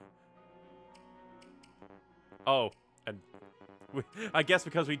 Oh, and I guess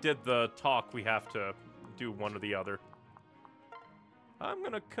because we did the talk, we have to do one or the other. I'm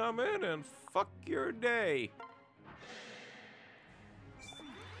gonna come in and fuck your day.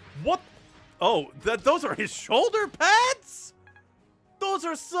 What? Oh, those are his shoulder pads? Those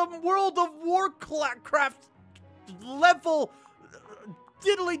are some World of Warcraft level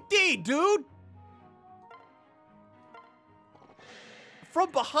diddly-dee, dude.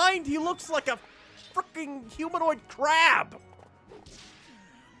 From behind, he looks like a freaking humanoid crab.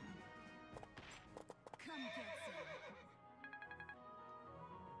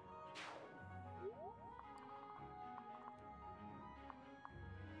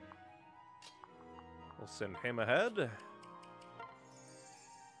 We'll send him ahead.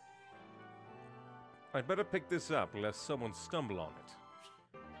 I'd better pick this up lest someone stumble on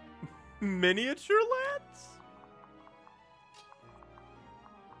it. Miniature lads?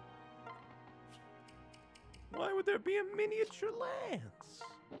 Why would there be a miniature lance?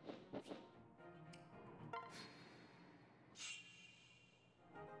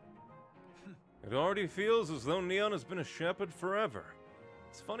 It already feels as though Neon has been a shepherd forever.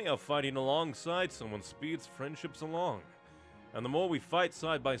 It's funny how fighting alongside someone speeds friendships along. And the more we fight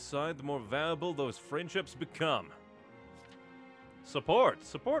side by side, the more valuable those friendships become. Support.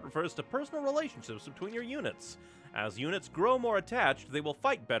 Support refers to personal relationships between your units. As units grow more attached, they will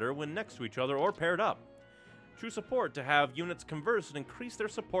fight better when next to each other or paired up. Choose support to have units converse and increase their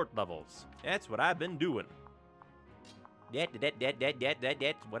support levels. That's what I've been doing. That's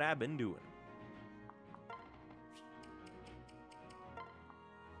what I've been doing.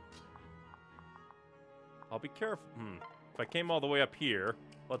 I'll be careful. If I came all the way up here,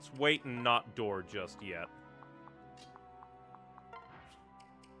 let's wait and not door just yet.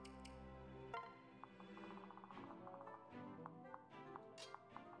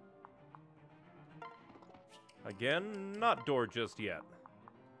 Again, not door just yet.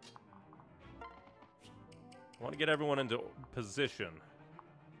 I want to get everyone into position.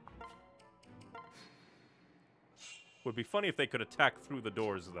 Would be funny if they could attack through the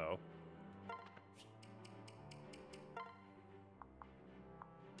doors, though.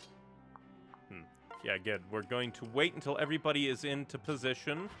 Yeah, again, we're going to wait until everybody is into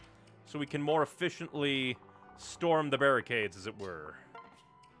position so we can more efficiently storm the barricades, as it were.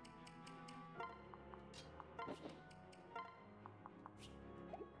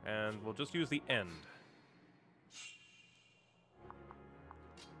 And we'll just use the end.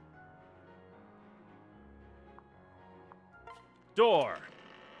 Door!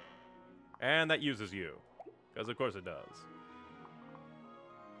 And that uses you. Because of course it does.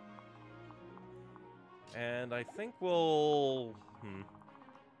 And I think we'll...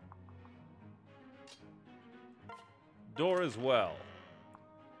 Door as well.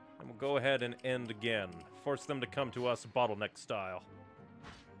 And we'll go ahead and end again. Force them to come to us bottleneck style.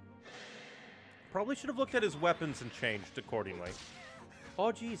 Probably should have looked at his weapons and changed accordingly.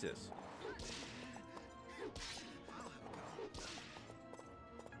 Oh, Jesus.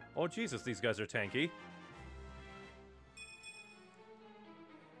 Oh, Jesus, these guys are tanky.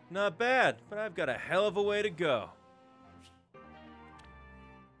 Not bad, but I've got a hell of a way to go.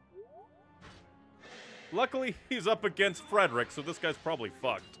 Luckily, he's up against Frederick, so this guy's probably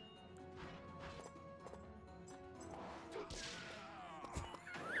fucked.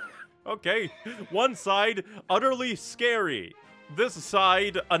 Okay, one side, utterly scary. This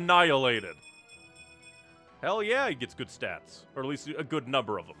side, annihilated. Hell yeah, he gets good stats. Or at least a good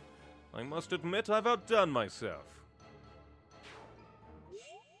number of them. I must admit, I've outdone myself.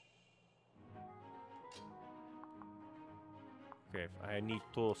 Okay, I need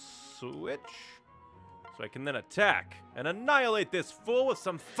to switch. So I can then attack and annihilate this fool with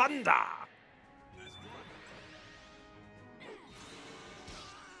some thunder!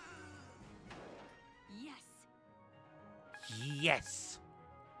 Yes!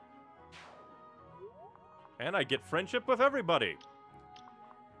 And I get friendship with everybody.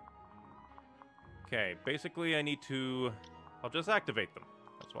 Okay, basically I need to... I'll just activate them.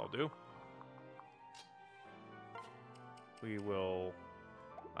 That's what I'll do. We will...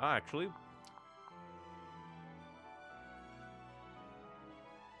 actually...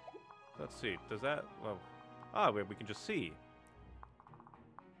 Let's see, does that... Well... wait, we can just see.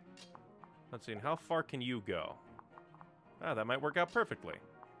 Let's see, and how far can you go? That might work out perfectly.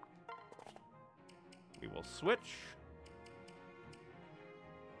 We will switch.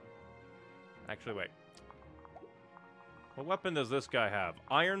 Actually, wait. What weapon does this guy have?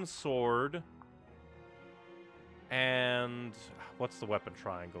 Iron sword. And... what's the weapon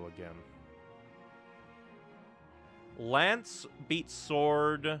triangle again? Lance beats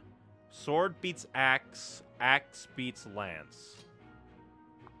sword. Sword beats axe. Axe beats lance.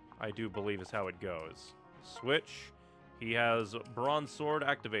 I do believe is how it goes. Switch. He has bronze sword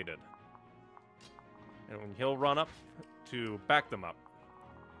activated. And he'll run up to back them up.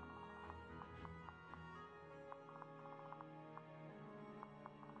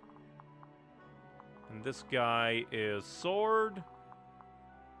 And this guy is sword,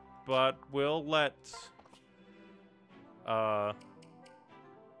 but we'll let Vike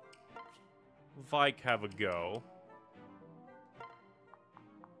have a go.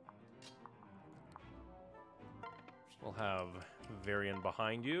 We'll have Varian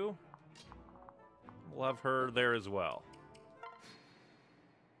behind you. We'll have her there as well.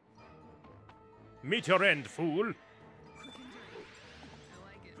 Meet your end, fool!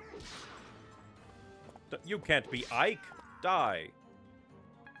 You can't be Ike. Die.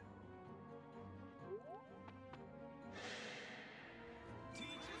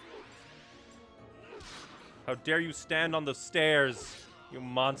 How dare you stand on the stairs, you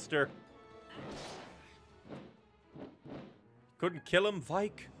monster. Couldn't kill him,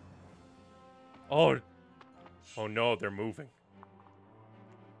 Vike? Oh no, they're moving.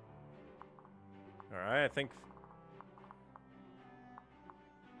 Alright, I think...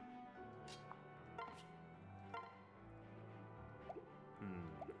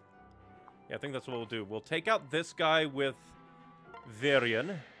 Yeah, I think that's what we'll do. We'll take out this guy with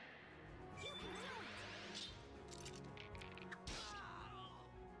Varian.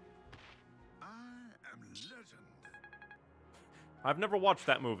 I am legend. I've never watched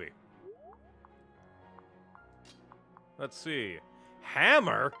that movie. Let's see.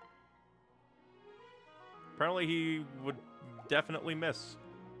 Hammer? Apparently he would definitely miss.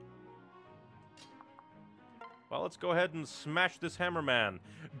 Well, let's go ahead and smash this hammer man.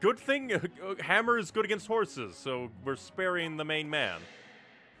 Good thing hammer is good against horses, so we're sparing the main man.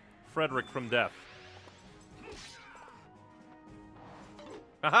 Frederick from death.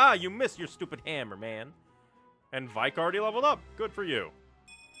 Haha, you missed your stupid hammer, man. And Vike already leveled up. Good for you.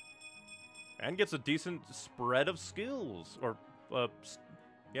 And gets a decent spread of skills. Or,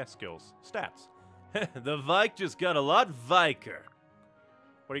 yeah, skills. Stats. The Vike just got a lot Viker.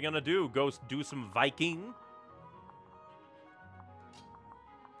 What are you gonna do? Go do some Viking?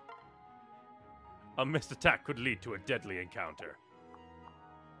 A missed attack could lead to a deadly encounter.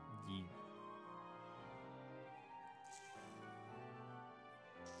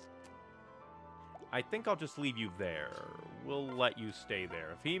 I think I'll just leave you there. We'll let you stay there.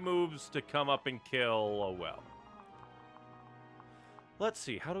 If he moves to come up and kill, oh well. Let's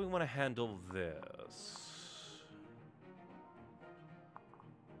see, how do we want to handle this?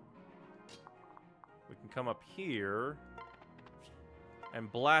 We can come up here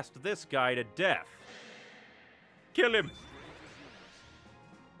and blast this guy to death. Kill him!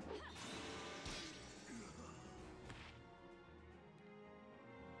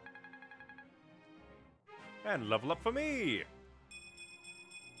 And level up for me!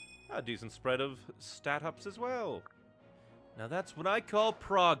 A decent spread of stat ups as well. Now that's what I call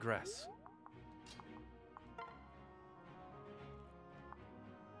progress.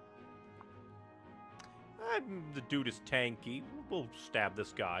 The dude is tanky. We'll stab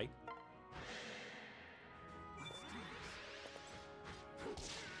this guy.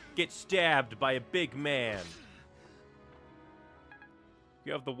 Get stabbed by a big man.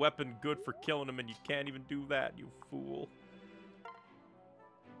 You have the weapon good for killing him and you can't even do that, you fool.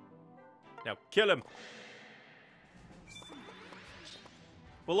 Now kill him.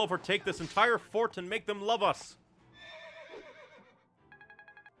 We'll overtake this entire fort and make them love us.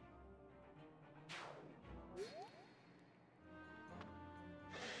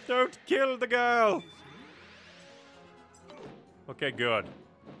 Don't kill the girl! Okay, good.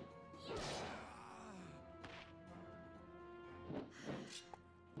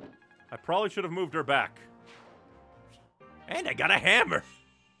 I probably should have moved her back. And I got a hammer!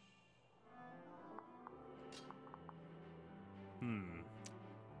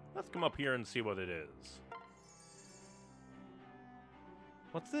 Let's come up here and see what it is.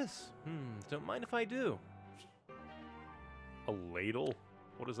 What's this? Don't mind if I do. A ladle?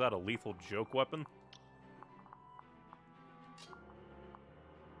 What is that, a lethal joke weapon?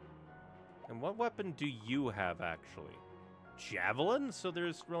 And what weapon do you have, actually? Javelin? So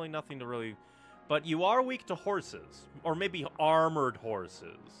there's really nothing to really... But you are weak to horses. Or maybe armored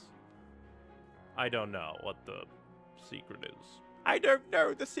horses. I don't know what the secret is. I don't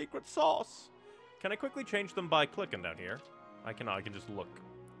know the secret sauce. Can I quickly change them by clicking down here? I cannot, I can just look.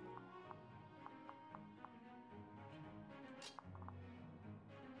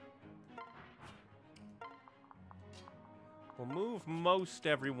 We'll move most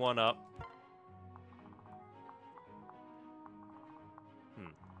everyone up.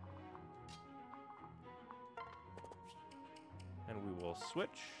 And we will switch.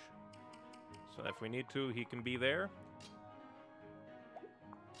 So if we need to, he can be there.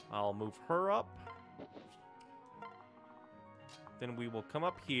 I'll move her up. Then we will come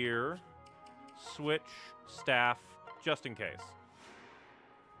up here, switch, staff, just in case.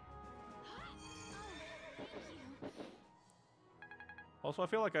 Also, I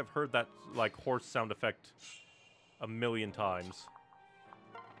feel like I've heard that, like, horse sound effect a million times.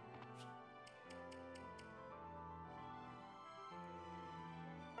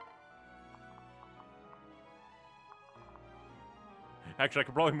 Actually, I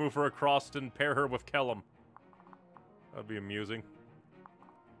could probably move her across and pair her with Kellum. That'd be amusing.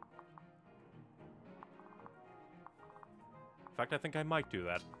 In fact, I think I might do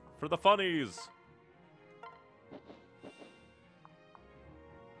that. For the funnies!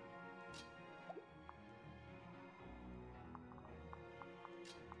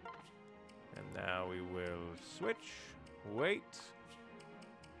 And now we will switch. Wait.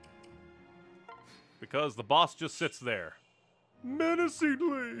 Because the boss just sits there.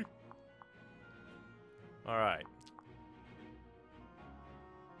 Menacingly! Alright.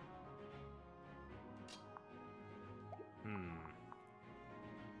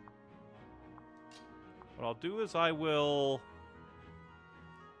 What I'll do is I will...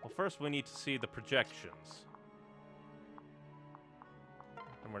 Well, first we need to see the projections.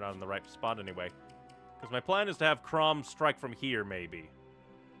 And we're not in the right spot anyway. Because my plan is to have Crom strike from here, maybe.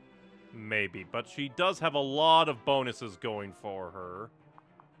 Maybe, but she does have a lot of bonuses going for her.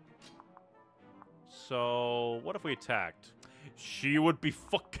 So, what if we attacked? She would be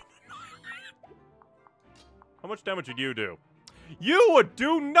fucking annihilated. How much damage did you do? You would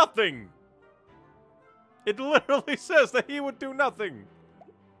do nothing! It literally says that he would do nothing.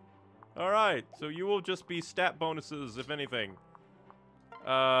 Alright, so you will just be stat bonuses, if anything.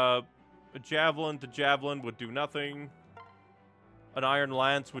 A javelin to javelin would do nothing. An iron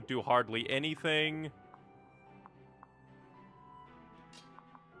lance would do hardly anything.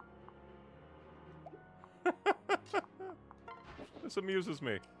 This amuses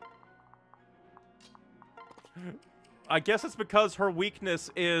me. I guess it's because her weakness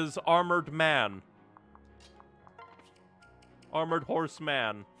is armored man. Armored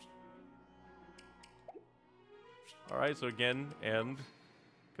horseman. Alright, so again, end.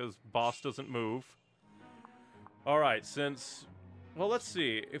 Because boss doesn't move. Alright, since... Well, let's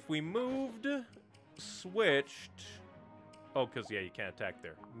see. If we moved, switched... Oh, because, yeah, you can't attack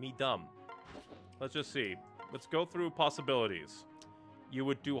there. Me dumb. Let's just see. Let's go through possibilities. You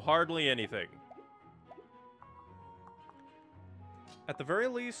would do hardly anything. At the very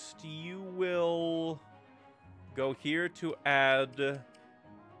least, you will go here to add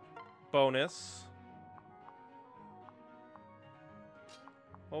bonus.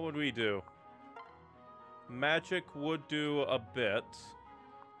 What would we do? Magic would do a bit.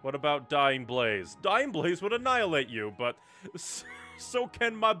 What about Dying Blaze? Dying Blaze would annihilate you, but so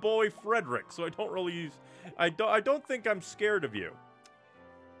can my boy Frederick, so I don't really use... I don't think I'm scared of you.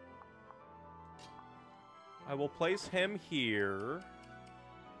 I will place him here.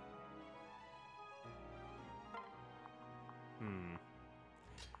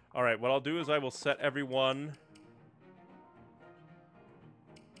 Alright, what I'll do is I will set everyone...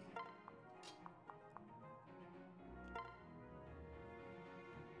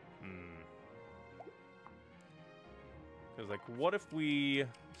 Because, like, what if we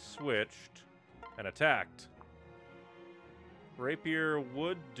switched and attacked? Rapier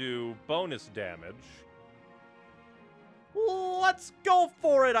would do bonus damage. Let's go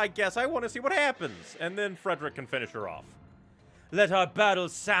for it, I guess. I want to see what happens. And then Frederick can finish her off. Let our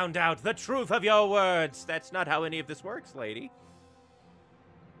battles sound out the truth of your words. That's not how any of this works, lady.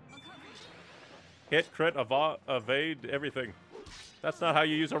 Hit, crit, evade, everything. That's not how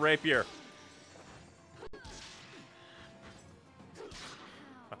you use a rapier.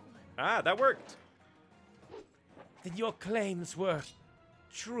 Ah, that worked. Then your claims were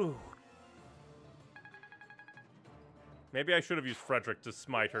true. Maybe I should have used Frederick to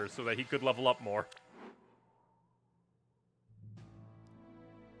smite her so that he could level up more.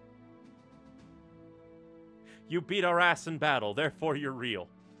 You beat our ass in battle, therefore you're real.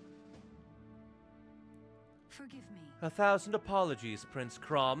 Forgive me. 1,000 apologies, Prince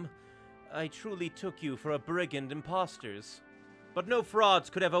Crom. I truly took you for a brigand impostors. But no frauds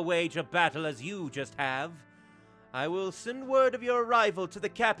could ever wage a battle as you just have. I will send word of your arrival to the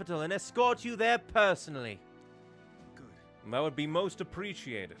capital and escort you there personally. Good. That would be most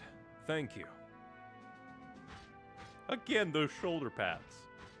appreciated. Thank you. Again, those shoulder pads.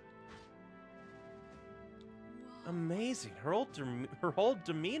 Amazing. Her whole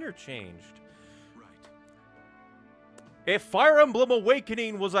demeanor changed. Right. If Fire Emblem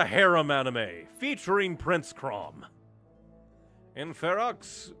Awakening was a harem anime featuring Prince Crom. In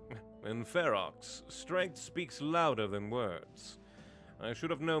Ferox, strength speaks louder than words. I should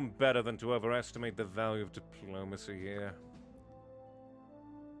have known better than to overestimate the value of diplomacy here.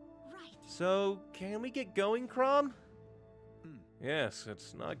 Right. So, can we get going, Crom? Yes,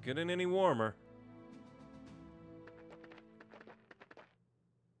 it's not getting any warmer.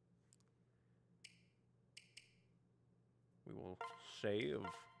 We will save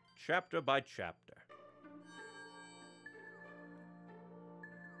chapter by chapter.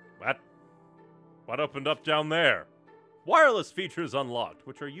 What opened up down there? Wireless features unlocked,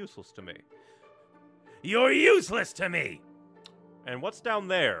 which are useless to me. You're useless to me! And what's down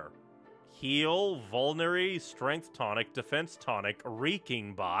there? Heal, vulnerary, strength tonic, defense tonic,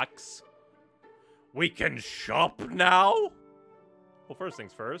 reeking box. We can shop now? Well, first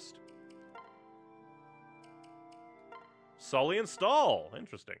things first. Sully and Stall.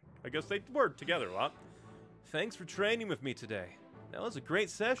 Interesting. I guess they worked together a lot. Thanks for training with me today. That was a great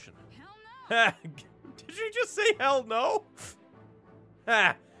session. Hell no. Did you just say hell no?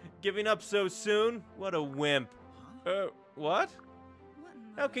 Ha! Giving up so soon? What a wimp. What? What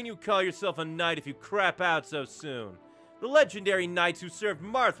in How can you call yourself a knight if you crap out so soon? The legendary knights who served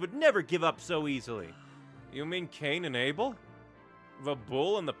Marth would never give up so easily. You mean Cain and Abel? The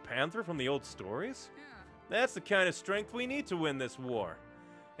bull and the panther from the old stories? That's the kind of strength we need to win this war.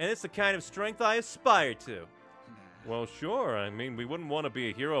 And it's the kind of strength I aspire to. Well, sure. I mean, we wouldn't want to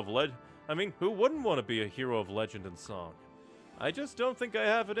be a hero of I mean, who wouldn't want to be a hero of legend and song? I just don't think I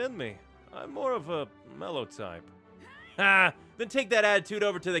have it in me. I'm more of a mellow type. Ha! Then take that attitude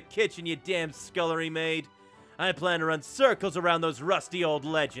over to the kitchen, you damn scullery maid. I plan to run circles around those rusty old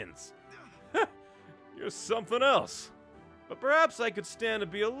legends. You're something else. But perhaps I could stand to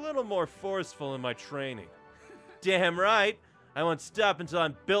be a little more forceful in my training. Damn right. I won't stop until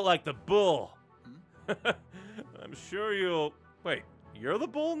I'm built like the bull. I'm sure you'll... Wait, you're the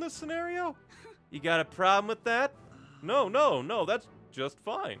bull in this scenario? You got a problem with that? No, that's just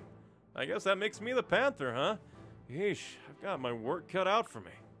fine. I guess that makes me the panther, huh? Yeesh, I've got my work cut out for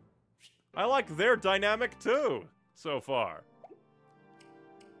me. I like their dynamic too, so far.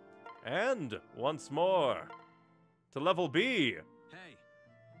 And, once more, to level B. Hey,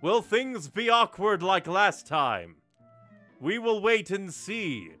 Will things be awkward like last time? We will wait and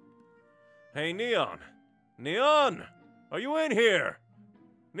see. Hey, Neon. Neon! Are you in here?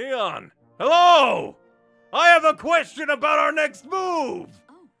 Neon! Hello! I have a question about our next move!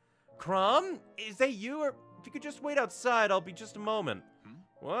 Oh, Crom, is that you? Or if you could just wait outside, I'll be just a moment.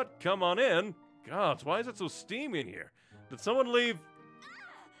 What? Come on in. Gods, why is it so steamy in here? Did someone leave?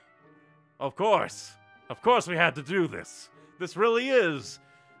 Of course we had to do this. This really is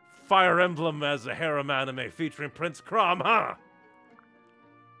Fire Emblem as a harem anime featuring Prince Crom, huh?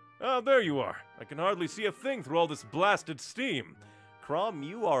 Oh, there you are. I can hardly see a thing through all this blasted steam. Crom,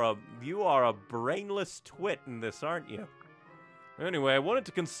 you are a brainless twit in this, aren't you? Anyway, I wanted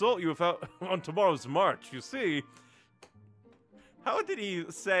to consult you about on tomorrow's march. You see, How did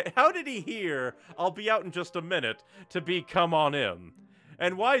he hear, I'll be out in just a minute, to be come on in?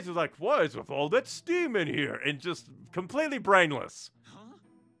 And why is he like, what is with all that steam in here? And just completely brainless.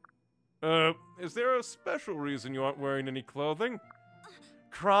 huh? Is there a special reason you aren't wearing any clothing?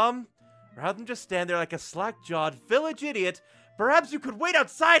 Crom, rather than just stand there like a slack-jawed village idiot, perhaps you could wait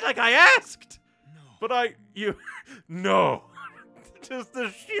outside like I asked! But no. Just the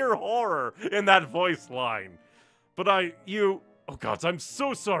sheer horror in that voice line. But oh gods, I'm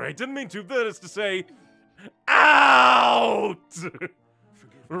so sorry. I didn't mean to. That is to say, out! Forgive me.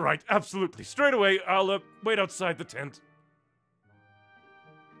 Right, absolutely. Straight away, I'll wait outside the tent.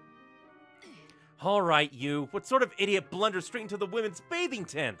 All right, you. What sort of idiot blunders straight into the women's bathing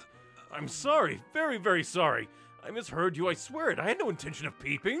tent? I'm sorry. Very, very sorry. I misheard you, I swear it. I had no intention of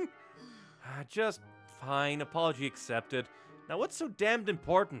peeping. Just fine. Apology accepted. Now, what's so damned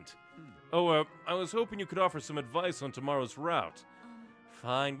important? Oh, I was hoping you could offer some advice on tomorrow's route.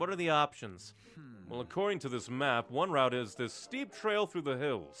 Fine. What are the options? Well, according to this map, one route is this steep trail through the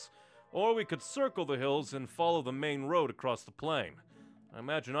hills. Or we could circle the hills and follow the main road across the plain. I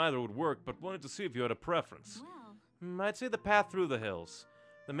imagine either would work, but wanted to see if you had a preference. Well, I'd say the path through the hills.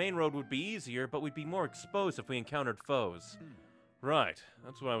 The main road would be easier, but we'd be more exposed if we encountered foes. Right,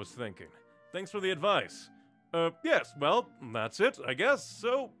 that's what I was thinking. Thanks for the advice. Yes, well, that's it, I guess.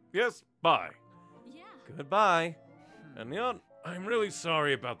 So, yes, bye. yeah. Goodbye. And Neon, I'm really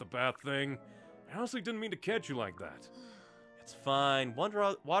sorry about the bath thing. I honestly didn't mean to catch you like that. It's fine.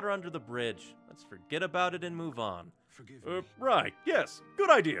 Water under the bridge. Let's forget about it and move on. Forgive me. Right, yes, good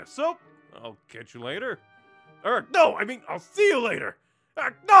idea. So, I'll catch you later. No, I mean, I'll see you later.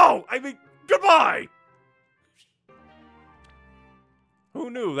 No, I mean, goodbye! Who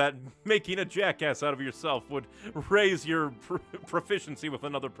knew that making a jackass out of yourself would raise your proficiency with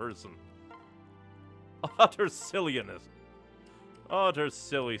another person? Utter silliness. Utter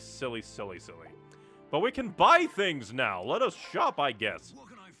silly. But we can buy things now. Let us shop, I guess. What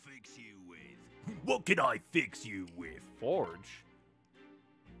can I fix you with? What can I fix you with? Forge?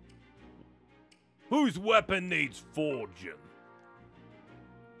 Whose weapon needs forging?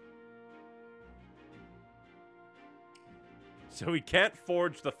 So he can't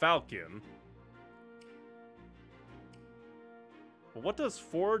forge the Falcon. Well, what does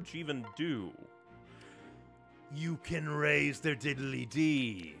forge even do? You can raise their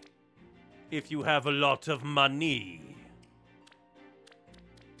diddly-dee if you have a lot of money.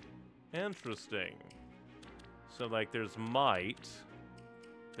 Interesting. So, like, there's might.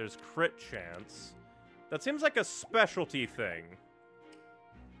 There's crit chance. That seems like a specialty thing.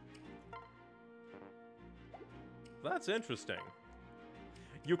 That's interesting.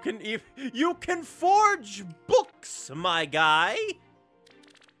 You can forge books, my guy.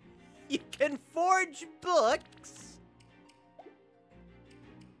 You can forge books.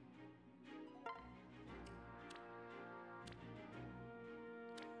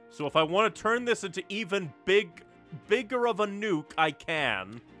 So if I want to turn this into even bigger of a nuke, I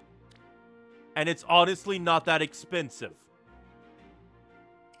can. And it's honestly not that expensive.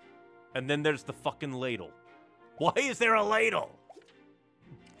 And then there's the fucking ladle. Why is there a ladle?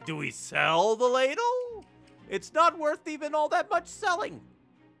 Do we sell the ladle? It's not worth even all that much selling.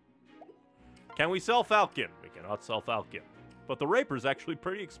 Can we sell Falcon? We cannot sell Falcon. But the Raper's actually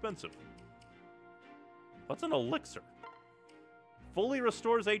pretty expensive. What's an elixir? Fully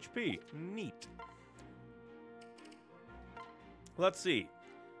restores HP. Neat. Let's see.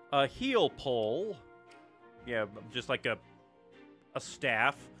 A heal pole. Yeah, just like a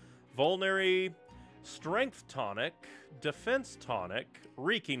staff. Vulnerary, strength tonic, defense tonic,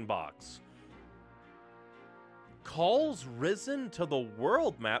 reeking box. Calls Risen to the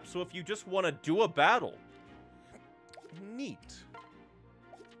world map, so if you just want to do a battle. Neat.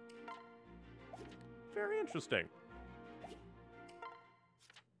 Very interesting.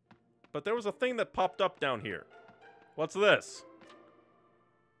 But there was a thing that popped up down here. What's this?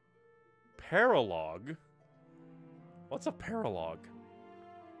 Paralog? What's a paralog?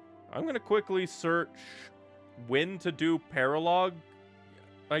 I'm gonna quickly search when to do paralog,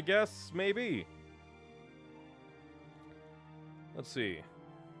 I guess, maybe. Let's see.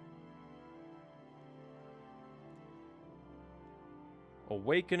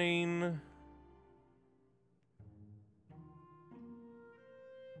 Awakening.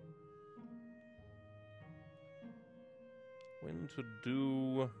 When to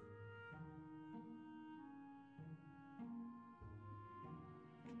do...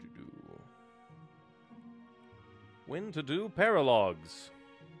 When to do paralogs.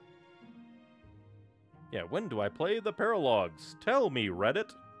 Yeah, when do I play the paralogs? Tell me,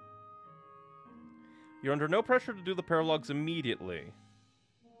 Reddit. You're under no pressure to do the paralogs immediately.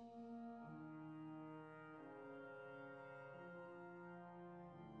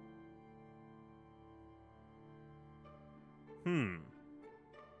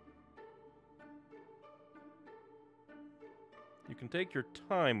 You can take your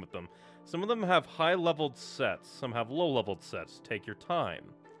time with them. Some of them have high-leveled sets. Some have low-leveled sets. Take your time.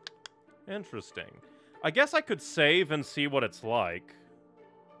 Interesting. I guess I could save and see what it's like.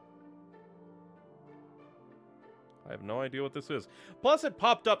 I have no idea what this is. Plus, it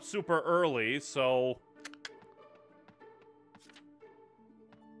popped up super early, so...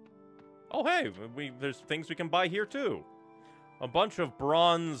 Oh, hey, there's things we can buy here, too. A bunch of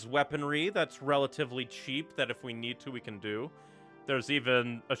bronze weaponry that's relatively cheap that if we need to, we can do. There's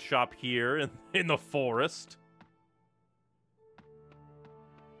even a shop here in the forest.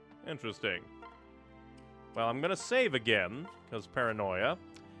 Interesting. Well, I'm gonna save again, because paranoia.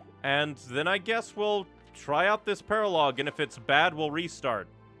 And then I guess we'll try out this paralog, and if it's bad, we'll restart.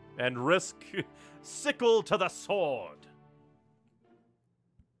 And risk sickle to the sword.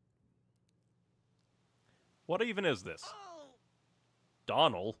 What even is this?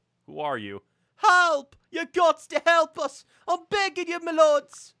 Donald? Who are you? Help! You gots to help us! I'm begging you, my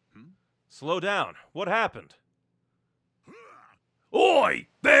lords! Slow down. What happened? Oi!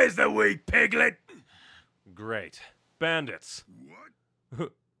 There's the weak piglet! Great. Bandits.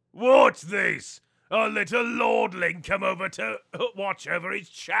 What? What's this? A little lordling come over to watch over his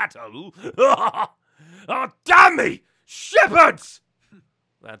chattel? Oh, damn me! Shepherds!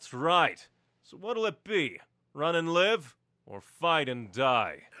 That's right. So what'll it be? Run and live? Or fight and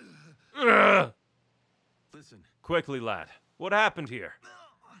die? Ugh. Listen. Quickly, lad. What happened here?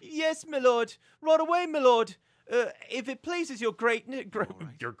 Yes, my lord. Right away, my lord. If it pleases your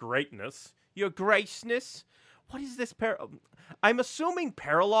Your greatness? Your graceness. What is this I'm assuming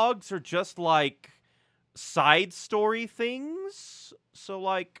paralogs are just, like, side story things? So,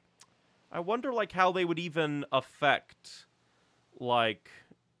 like, I wonder, like, how they would even affect, like,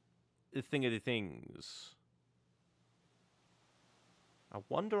 the things. I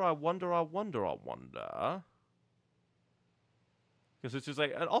wonder. Because it's just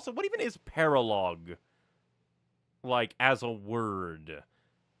like, and also, what even is paralog? Like, as a word?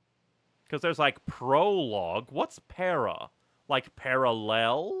 Because there's, like, prologue. What's para? Like,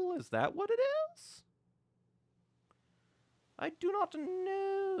 parallel? Is that what it is? I do not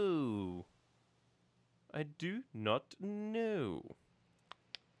know. I do not know.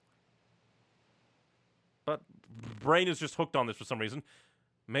 But brain is just hooked on this for some reason.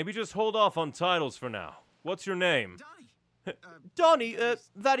 Maybe just hold off on titles for now. What's your name? Donnie,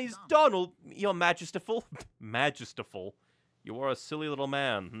 that is Donald, your majestiful. Majestiful? You are a silly little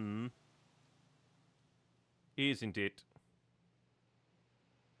man, Isn't it?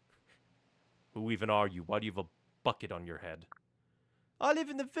 Who even are you? Why do you have a bucket on your head? I live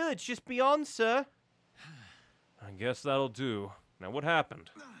in the village just beyond, sir. I guess that'll do. Now what happened?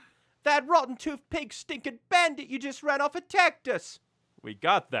 That rotten-toothed pig stinking bandit you just ran off attacked us. We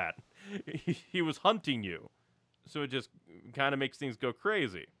got that. He was hunting you. So it just kind of makes things go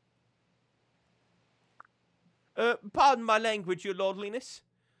crazy. Pardon my language, your lordliness.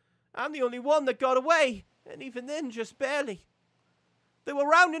 I'm the only one that got away, and even then just barely. They were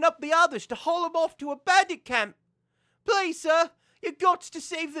rounding up the others to haul them off to a bandit camp. Please, sir, you got to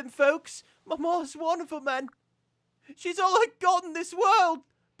save them folks. My ma's one of them, man. She's all I got in this world.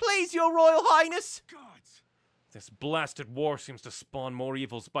 Please, your royal highness. Gods! This blasted war seems to spawn more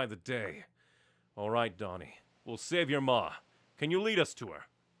evils by the day. All right, Donnie. We'll save your ma. Can you lead us to her?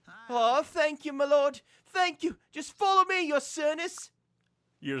 Oh, thank you, my lord. Thank you. Just follow me, your sirness.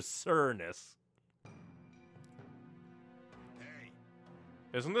 Your sirness. Hey,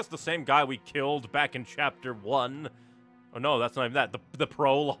 Isn't this the same guy we killed back in chapter 1? Oh no, that's not even that. The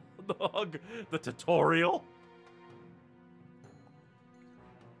prologue. The tutorial.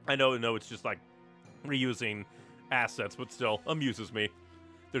 I know, it's just like reusing assets, but still, amuses me.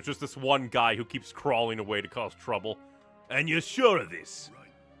 There's just this one guy who keeps crawling away to cause trouble. and you're sure of this? Right.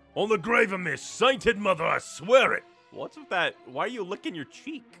 On the grave of my sainted mother, I swear it. What's with that? Why are you licking your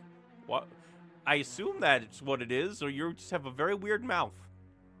cheek? What? I assume that's what it is, or you just have a very weird mouth.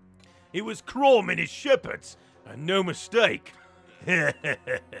 He was Chrome and his shepherds, and no mistake.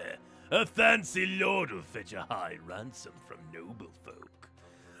 A fancy lord will fetch a high ransom from noble folk.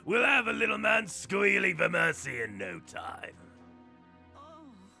 We'll have a little man squealing for mercy in no time.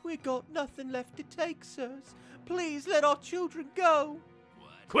 We got nothing left to take, sirs. Please let our children go.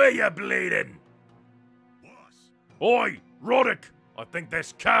 Quit your bleeding! Oi, Roddick! I think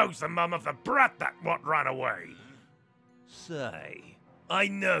this cow's the mum of the brat that what ran away. Say, I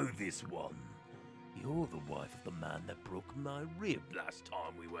know this one. You're the wife of the man that broke my rib last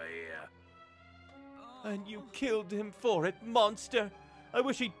time we were here. And you killed him for it, monster. I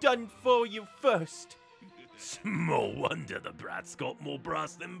wish he'd done for you first. Small wonder the brat's got more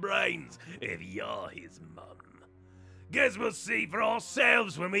brass than brains, if you're his mum. Guess we'll see for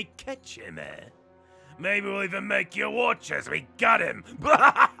ourselves when we catch him, eh? Maybe we'll even make you watch as we got him.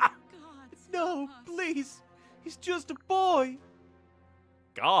 No, please. He's just a boy.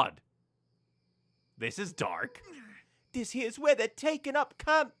 God. This is dark. This here's where they're taking up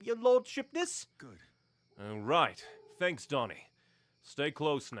camp, your lordshipness. All right. Thanks, Donnie. Stay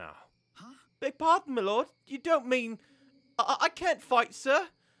close now. Beg pardon, my lord. You don't mean... I can't fight, sir.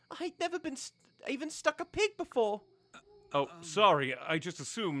 I ain't never been even stuck a pig before. Oh, sorry. I just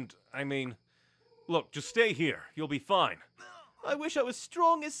assumed. I mean, look, just stay here. You'll be fine. I wish I was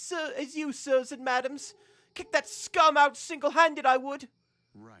strong as you, sirs and madams. Kick that scum out single-handed, I would.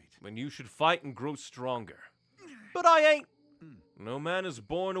 When you should fight and grow stronger. But I ain't... No man is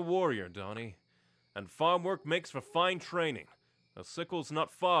born a warrior, Donnie. And farm work makes for fine training. A sickle's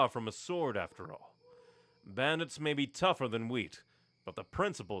not far from a sword, after all. Bandits may be tougher than wheat, but the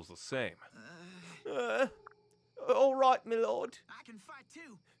principle's the same. All right, my lord. I can fight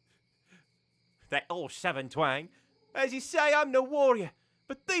too. That old seven twang. As you say, I'm no warrior,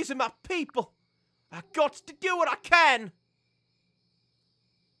 but these are my people. I got to do what I can.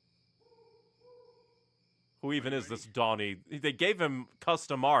 Who even is this Donnie? They gave him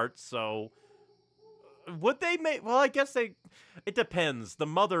custom art, so... Would they make... Well, I guess they... It depends. The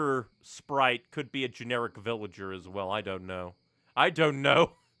mother sprite could be a generic villager as well. I don't know.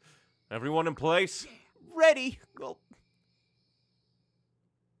 Everyone in place? Ready. Well,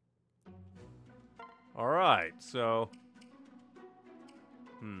 Alright, so...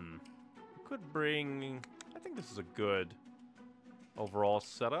 Could bring... I think this is a good overall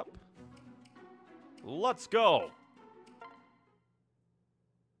setup. Let's go!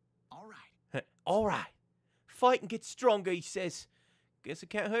 all right. Fight and get stronger, he says. Guess it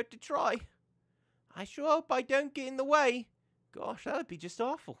can't hurt to try. I sure hope I don't get in the way. Gosh, that would be just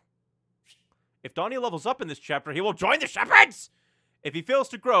awful. If Donnie levels up in this chapter, he will join the shepherds! If he fails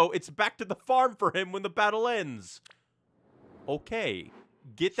to grow, it's back to the farm for him when the battle ends. Okay,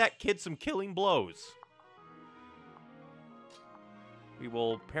 get that kid some killing blows. We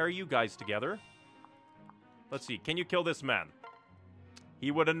will pair you guys together. Let's see, can you kill this man? He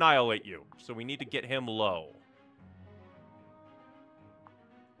would annihilate you, so we need to get him low.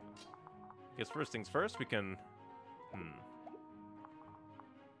 Guess first things first, we can...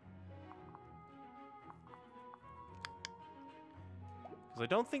 Because I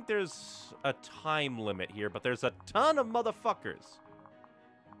don't think there's a time limit here, but there's a ton of motherfuckers.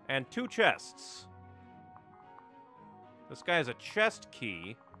 And 2 chests. This guy has a chest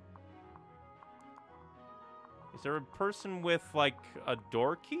key. Is there a person with, like, a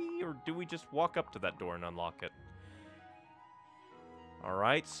door key? Or do we just walk up to that door and unlock it?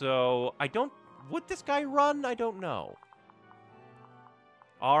 Alright, so... I don't... Would this guy run? I don't know.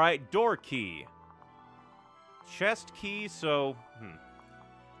 Alright, door key. Chest key, so...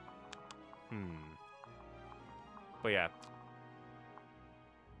 But yeah.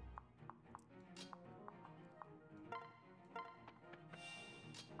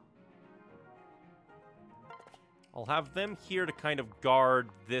 I'll have them here to kind of guard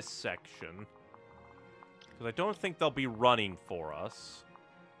this section. Because I don't think they'll be running for us.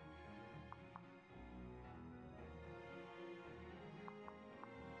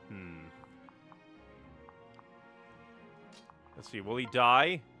 Let's see, will he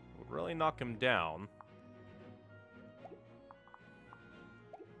die? Would really knock him down.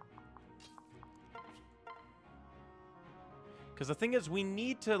 Because the thing is, we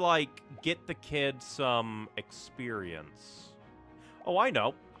need to, like, get the kid some experience. Oh, I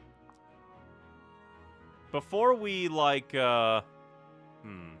know. Before we, like, Because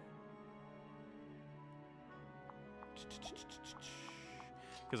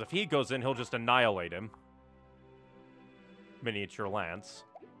if he goes in, he'll just annihilate him. Miniature lance.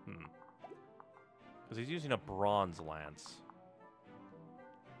 Because he's using a bronze lance.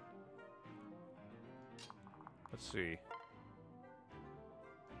 Let's see.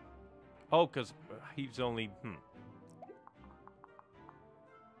 Oh, because he's only...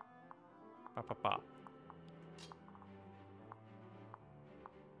 Pop, pop, pop.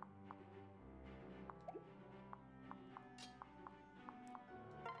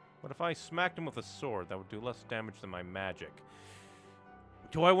 What if I smacked him with a sword? That would do less damage than my magic.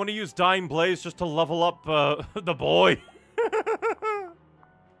 Do I want to use Dying Blaze just to level up the boy?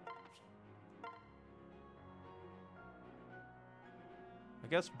 I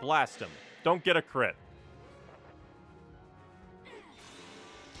guess blast him. Don't get a crit.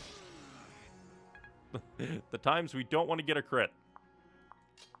 The times we don't want to get a crit.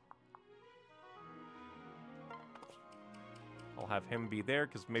 I'll have him be there,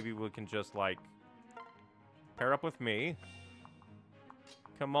 because maybe we can just, like, pair up with me.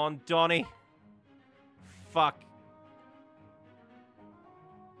 Come on, Donnie. Fuck.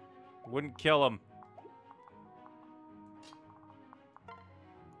 Wouldn't kill him.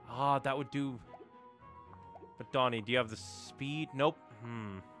 Ah, that would do... But Donnie, do you have the speed? Nope.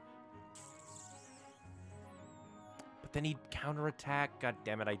 But then he'd counterattack. God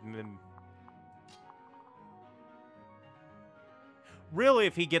damn it, Really,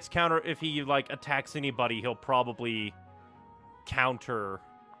 if he gets if he, like, attacks anybody, he'll probably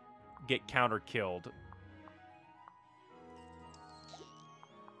get counter-killed.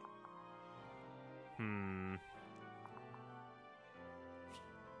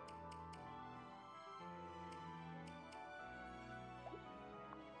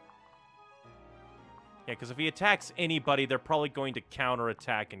 Yeah, because if he attacks anybody, they're probably going to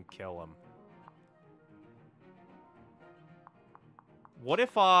counterattack and kill him. What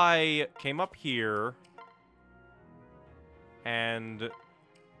if I came up here and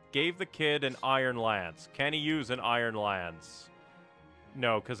gave the kid an iron lance? Can he use an iron lance?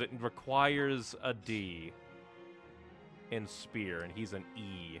 No, because it requires a D in spear, and he's an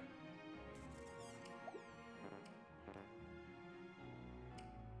E.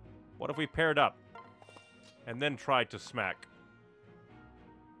 What if we paired up and then tried to smack?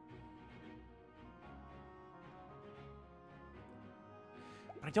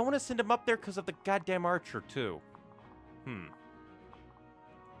 But I don't want to send him up there because of the goddamn archer, too.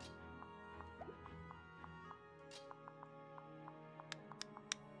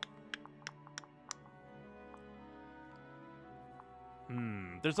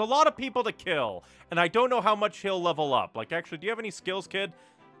 There's a lot of people to kill, and I don't know how much he'll level up. Like, actually, do you have any skills, kid?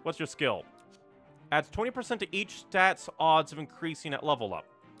 What's your skill? Adds 20% to each stat's odds of increasing at level up.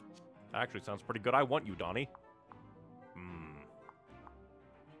 That actually sounds pretty good. I want you, Donnie.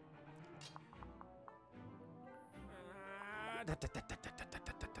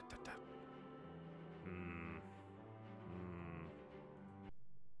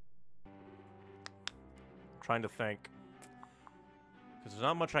 Trying to think. Because there's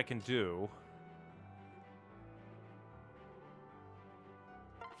not much I can do.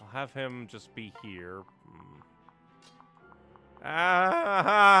 I'll have him just be here.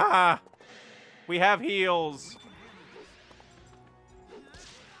 Ah! We have heals!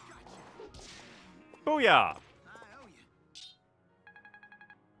 Booyah!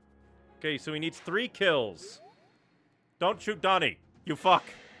 Okay, so he needs 3 kills. Don't shoot Donnie, you fuck.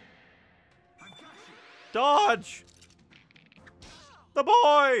 Dodge! The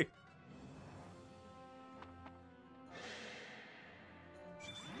boy!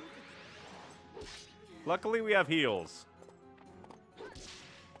 Luckily, we have heals.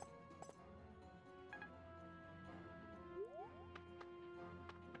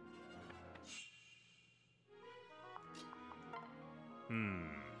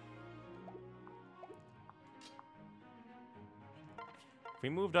 If we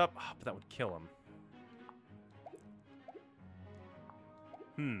moved up, but that would kill him.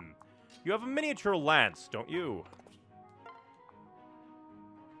 You have a miniature lance, don't you?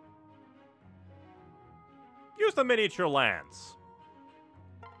 use the miniature lance.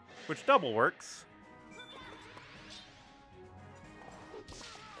 Which double works.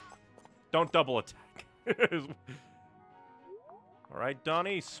 Don't double attack. Alright,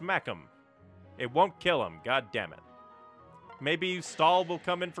 Donnie, smack him. It won't kill him, god damn it. Maybe Stahl will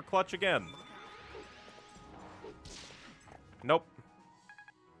come in for clutch again. Nope.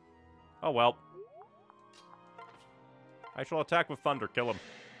 Oh well. I shall attack with thunder, kill him.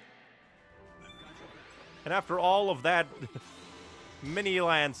 And after all of that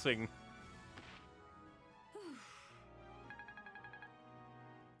mini-lancing...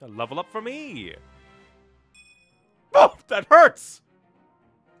 A level up for me! Oh, that hurts!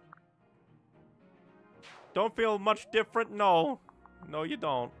 Don't feel much different? No. No, you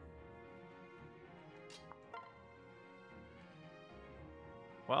don't.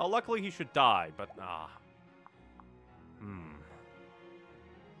 Well, luckily he should die, but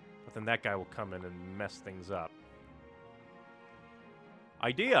But then that guy will come in and mess things up.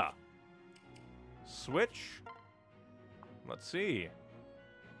 Idea! Switch? Let's see.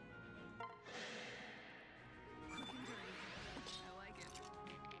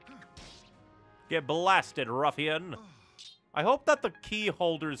 Get blasted, ruffian! I hope that the key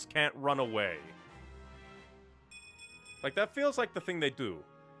holders can't run away. Like, that feels like the thing they do.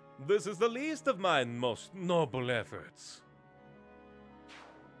 This is the least of my most noble efforts.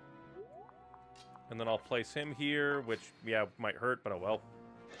 And then I'll place him here, which, yeah, might hurt, but oh well.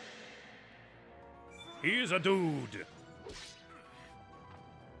 He's a dude.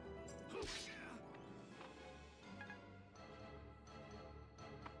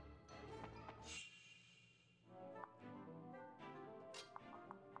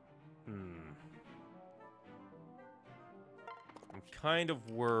 I'm kind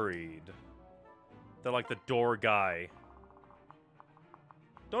of worried that, like, the door guy...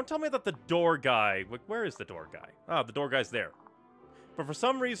 Don't tell me that the door guy... Like, where is the door guy? Ah, the door guy's there. But for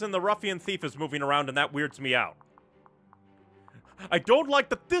some reason, the ruffian thief is moving around, and that weirds me out. I don't like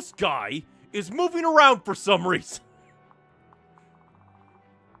that this guy is moving around for some reason.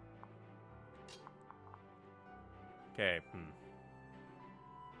 Okay,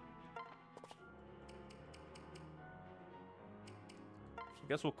 I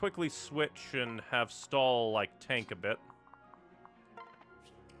guess we'll quickly switch and have Stahl, like, tank a bit.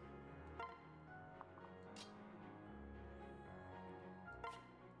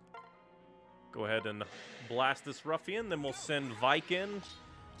 Go ahead and blast this ruffian, then we'll send Viken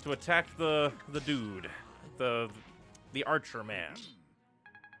to attack the dude. The archer man.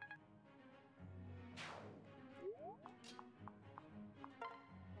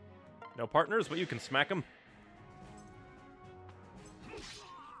 No partners, but you can smack him.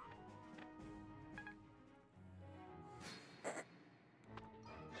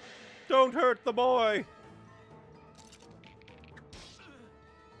 Don't hurt the boy!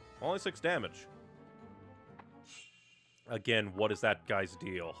 Only 6 damage. Again, what is that guy's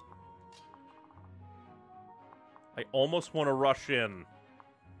deal? I almost want to rush in.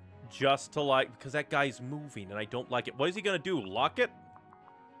 Just to, like... Because that guy's moving, and I don't like it. What is he gonna do? Lock it?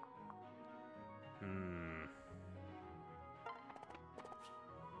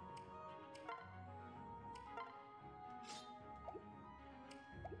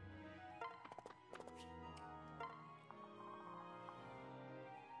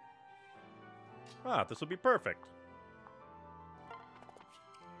 Ah, this will be perfect.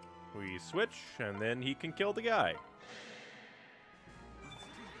 We switch, and then he can kill the guy.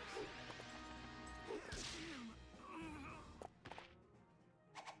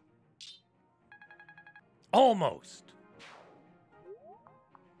 Almost.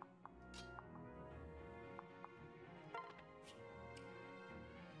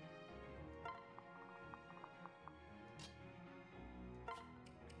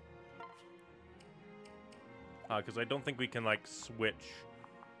 Because I don't think we can, like, switch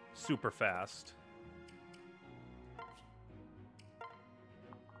super fast.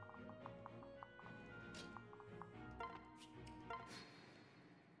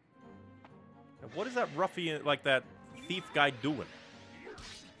 Now, what is that ruffian, like, that thief guy doing?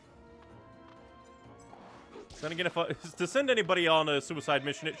 Then again, if to send anybody on a suicide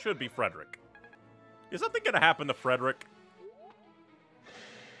mission, it should be Frederick. Is something gonna happen to Frederick?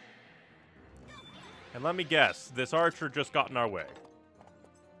 And let me guess, this archer just got in our way.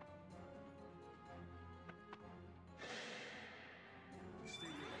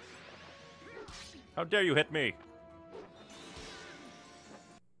 How dare you hit me?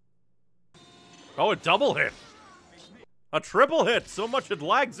 Oh, a double hit! A triple hit! So much it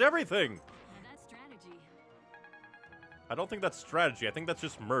lags everything! That's strategy. I don't think that's strategy, I think that's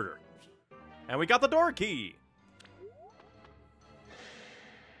just murder. And we got the door key!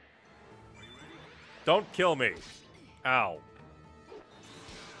 Don't kill me. Ow.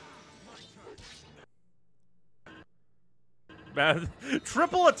 Man,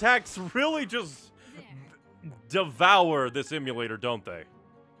 triple attacks really just devour this emulator, don't they?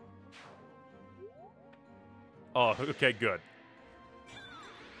 Oh, okay, good.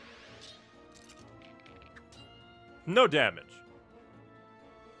 No damage.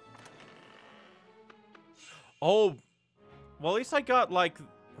 Oh, well, at least I got, like...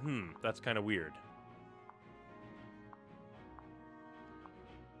 that's kind of weird.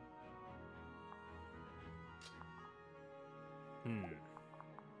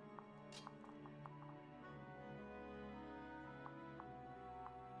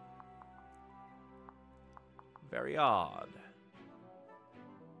 Very odd.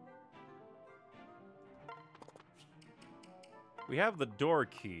 We have the door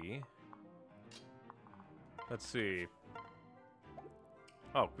key. Let's see.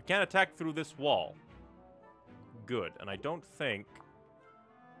 Oh, we can't attack through this wall. Good, and I don't think...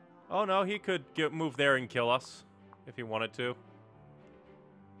 Oh no, he could move there and kill us if he wanted to.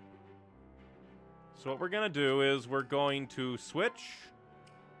 So what we're gonna do is we're going to switch,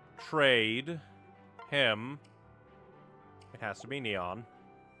 trade him. It has to be neon.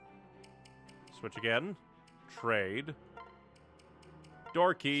 Switch again. Trade.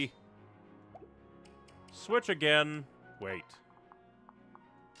 Door key. Switch again. Wait.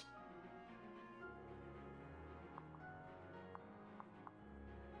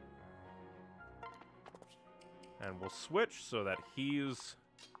 And we'll switch so that he's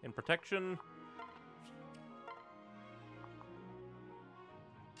in protection.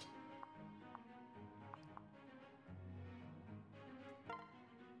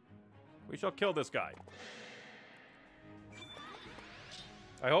 We shall kill this guy.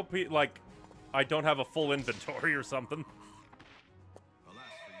 I hope he, like, I don't have a full inventory or something.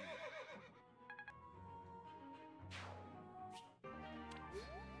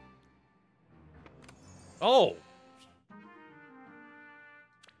 Oh!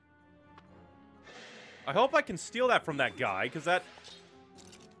 I hope I can steal that from that guy, because that...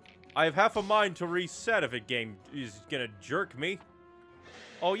 I have half a mind to reset if a game is gonna jerk me.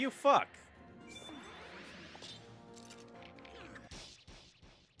 Oh, you fuck.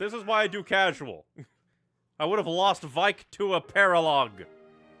 This is why I do casual. I would have lost Vike to a paralog.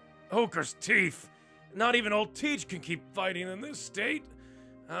 Ochre's teeth. Not even old Teach can keep fighting in this state.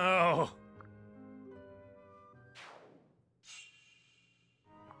 Oh.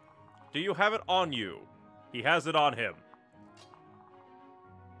 Do you have it on you? He has it on him.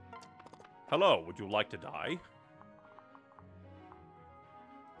 Hello, would you like to die?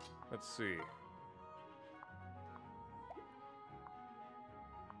 Let's see.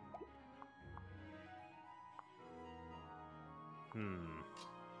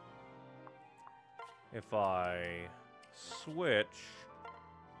 If I switch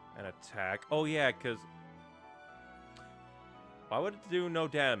and attack... Oh, yeah, because... Why would it do no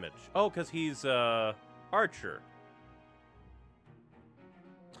damage? Oh, because he's, archer.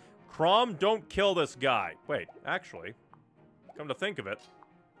 Crom, don't kill this guy. Wait, actually, come to think of it,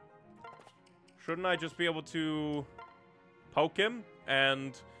 shouldn't I just be able to poke him,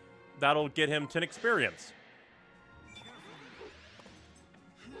 and that'll get him 10 experience?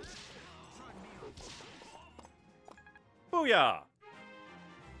 Booyah!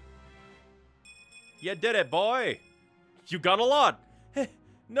 You did it, boy! You got a lot!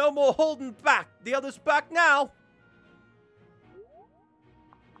 No more holding back! The other's back now!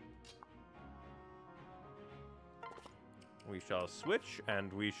 We shall switch,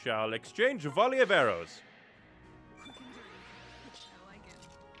 and we shall exchange a volley of arrows. I like it.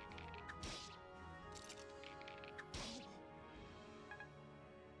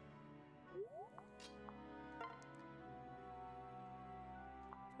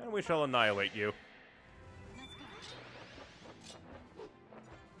 And we shall annihilate you.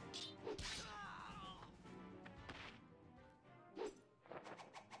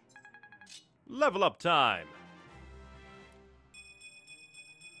 Level up time!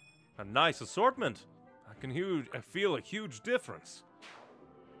 A nice assortment. I feel a huge difference.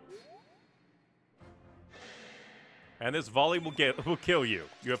 And this volley will kill you.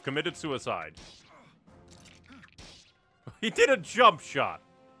 You have committed suicide. He did a jump shot.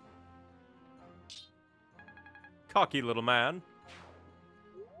 Cocky little man.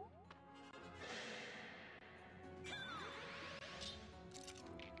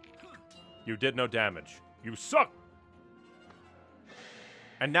 You did no damage. You suck!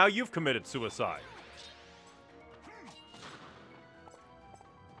 And now you've committed suicide.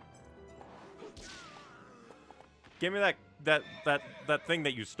 Give me that thing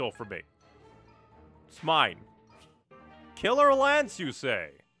that you stole from me. It's mine. Killer lance, you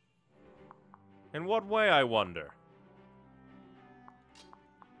say? In what way, I wonder?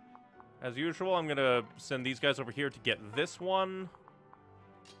 As usual, I'm gonna send these guys over here to get this one.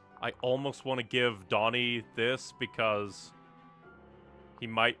 I almost want to give Donnie this because he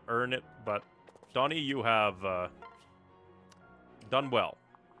might earn it, but Donnie, you have done well.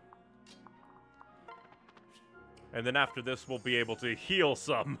 And then after this, we'll be able to heal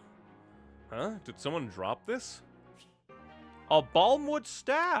some. Huh? Did someone drop this? A Balmwood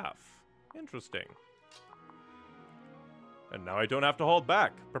staff. Interesting. And now I don't have to hold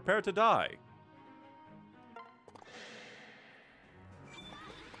back. Prepare to die.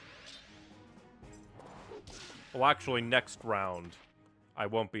 Well, actually, next round, I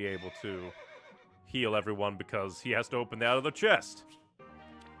won't be able to heal everyone because he has to open the other chest.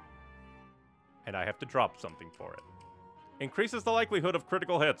 And I have to drop something for it. Increases the likelihood of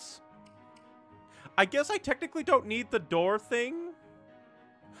critical hits. I guess I technically don't need the door thing.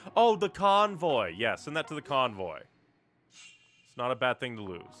 Oh, the convoy. Yeah, send that to the convoy. It's not a bad thing to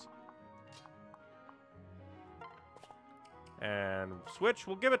lose. And switch,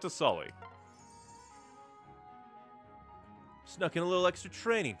 we'll give it to Sully. Snuck in a little extra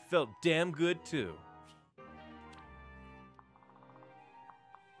training. Felt damn good, too.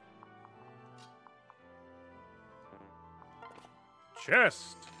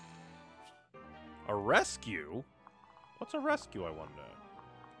 Chest. A rescue? What's a rescue, I wonder?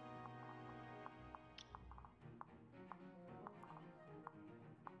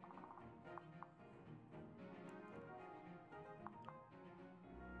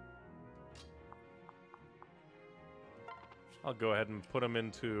 I'll go ahead and put him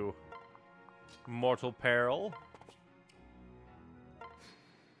into mortal peril.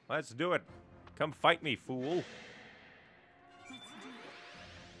 Let's do it. Come fight me, fool.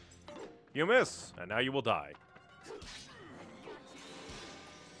 You miss, and now you will die.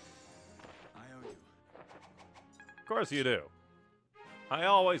 I owe you. Of course you do. I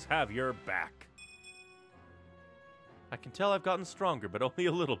always have your back. I can tell I've gotten stronger, but only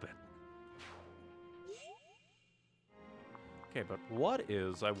a little bit. Okay, but what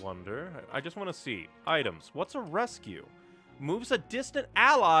is, I wonder? I just want to see. Items. What's a rescue? Moves a distant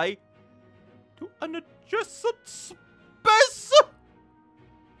ally to an adjacent space.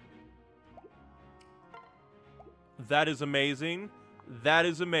 That is amazing. That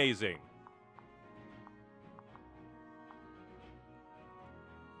is amazing.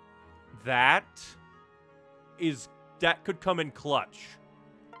 That could come in clutch.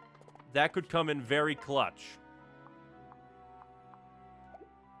 That could come in very clutch.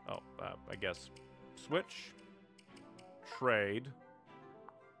 Oh, I guess. Switch. Trade.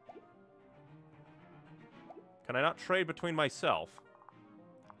 Can I not trade between myself?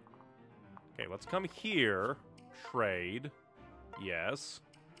 Okay, let's come here. Trade. Yes.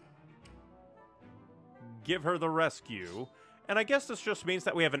 Give her the rescue. And I guess this just means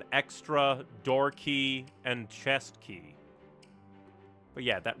that we have an extra door key and chest key. But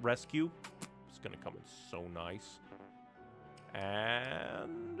yeah, that rescue is going to come in so nice.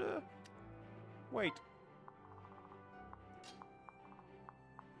 And... wait.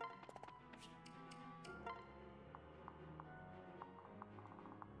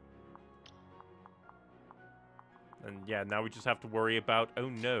 And yeah, now we just have to worry about... oh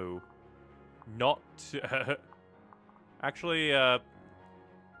no. Not... actually,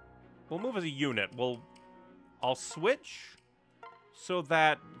 we'll move as a unit. I'll switch so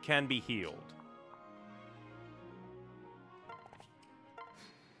that can be healed.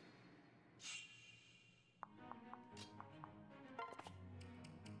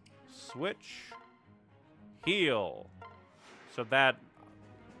 Switch. Heal. So that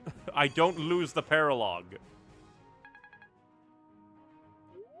I don't lose the paralog.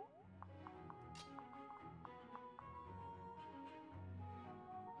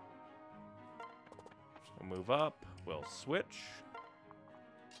 We'll move up. We'll switch.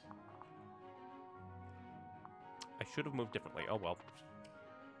 I should have moved differently. Oh well.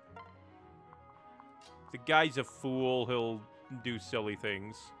 The guy's a fool. He'll do silly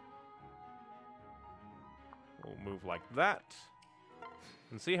things. We'll move like that.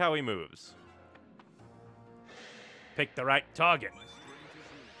 And see how he moves. Pick the right target.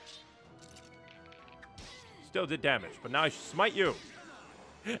 Still did damage, but now I smite you.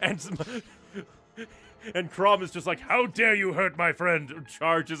 And Crom is just like, how dare you hurt my friend?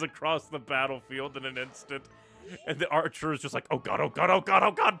 Charges across the battlefield in an instant. And the archer is just like, oh god, oh god, oh god,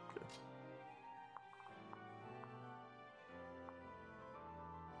 oh god.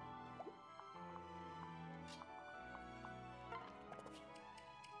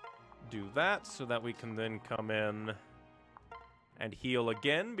 do that so that we can then come in and heal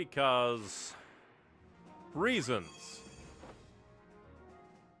again because reasons.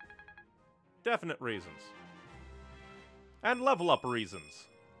 Definite reasons. And level up reasons.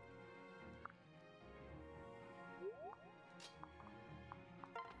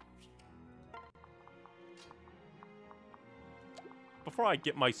 Before I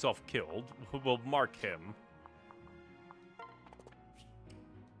get myself killed, we'll mark him.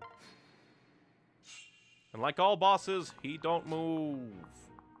 And like all bosses, he don't move.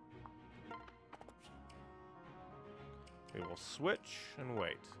 We will switch and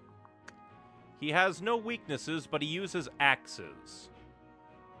wait. He has no weaknesses, but he uses axes.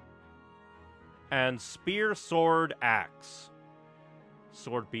 And spear, sword, axe.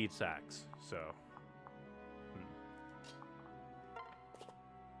 Sword beats axe, so...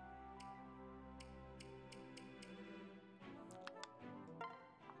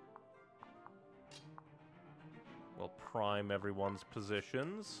 We'll prime everyone's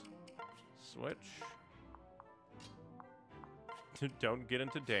positions. Switch. Don't get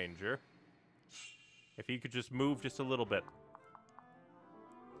into danger. If he could just move just a little bit.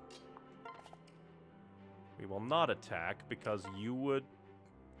 We will not attack because you would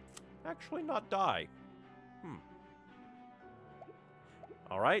actually not die.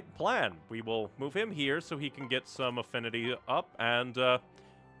 Alright, plan. We will move him here so he can get some affinity up and,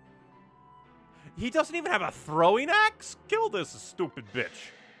 he doesn't even have a throwing axe? Kill this stupid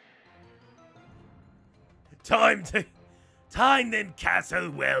bitch. Time them castle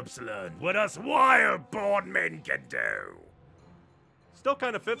whelps learn what us wire-born men can do. Still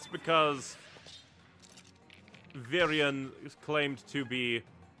kind of fits because Virion is claimed to be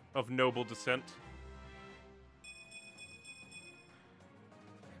of noble descent.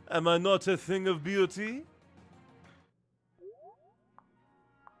 Am I not a thing of beauty?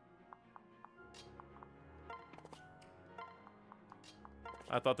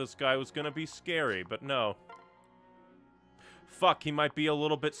 I thought this guy was gonna be scary, but no. Fuck, he might be a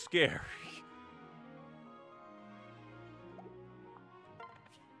little bit scary.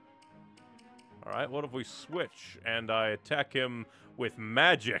 Alright, what if we switch and I attack him with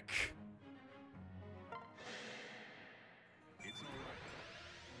magic?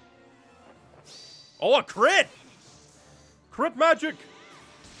 Oh, a crit! Crit magic!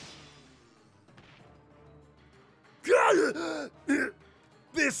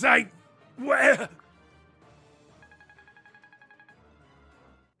 This ain't where.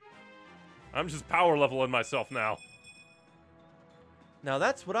 I'm just power leveling myself now. Now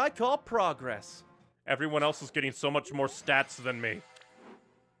that's what I call progress. Everyone else is getting so much more stats than me.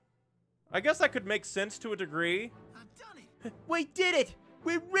 I guess that could make sense to a degree. I've done it. We did it!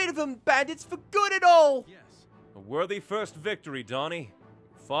 We're rid of them bandits for good and all! Yes. A worthy first victory, Donnie.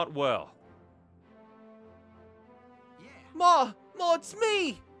 You fought well. Yeah. Ma, it's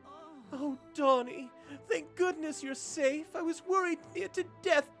me! Oh, Oh, Donnie, thank goodness you're safe. I was worried near to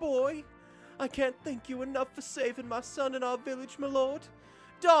death, boy. I can't thank you enough for saving my son and our village, my lord.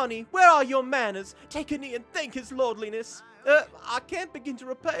 Donnie, where are your manners? Take a knee and thank his lordliness. I can't begin to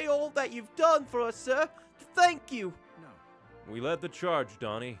repay all that you've done for us, sir. Thank you. No. We led the charge,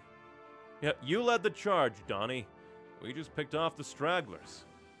 Donnie. Yeah, you led the charge, Donnie. We just picked off the stragglers.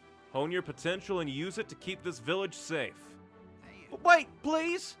 Hone your potential and use it to keep this village safe. Hey, But wait,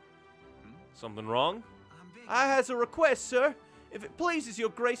 please. Something wrong? I'm big. I has a request, sir. If it pleases your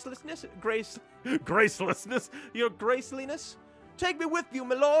gracelessness, Gracelessness? your graceliness, take me with you,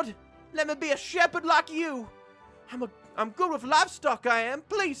 my lord. Let me be a shepherd like you. I'm good with livestock, I am.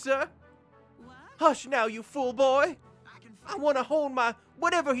 Please, sir. what? Hush now, you fool boy. I can I want to hone my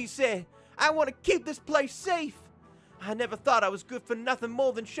whatever he said. I want to keep this place safe. I never thought I was good for nothing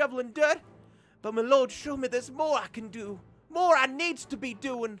more than shoveling dirt. But my lord showed me there's more I can do. More I needs to be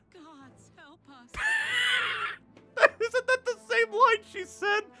doing. Gods help us. Isn't that the same line she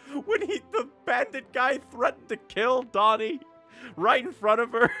said when the bandit guy threatened to kill Donnie right in front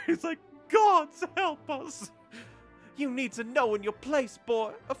of her? He's like, "Gods help us." You need to know in your place,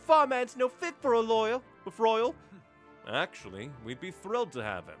 boy. A farman's no fit for a royal. Actually, we'd be thrilled to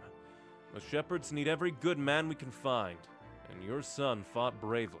have him. The shepherds need every good man we can find, and your son fought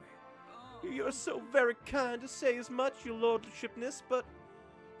bravely. You're so very kind to say as much, your lordshipness, but...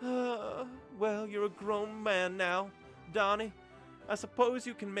 well, you're a grown man now, Donnie. I suppose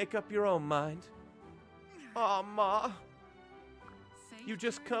you can make up your own mind. Aw, Ma, Safe you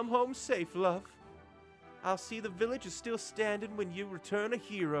just come home safe, love. I'll see the village is still standing when you return a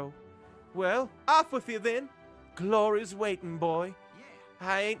hero. Well, off with you then. Glory's waiting, boy. Yeah.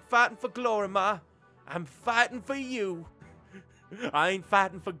 I ain't fighting for glory, Ma. I'm fighting for you. I ain't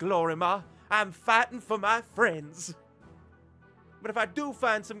fighting for glory, Ma. I'm fighting for my friends. But if I do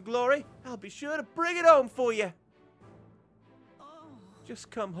find some glory, I'll be sure to bring it home for you. Oh. Just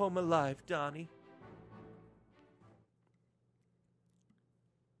come home alive, Donnie.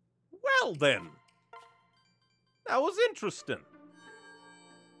 Well then. That was interesting.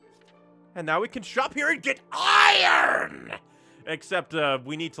 And now we can shop here and get iron! Except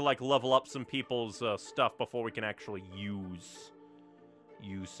we need to like level up some people's stuff before we can actually use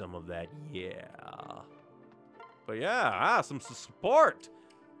some of that, yeah. But yeah, some support.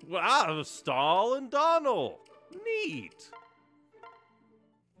 Wow, Stahl and Donald. Neat.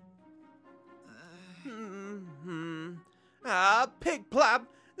 Pig plop.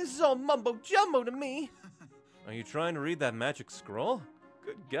 This is all mumbo jumbo to me. Are you trying to read that magic scroll?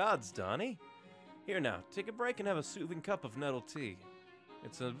 Good gods, Donnie. Here now, take a break and have a soothing cup of nettle tea.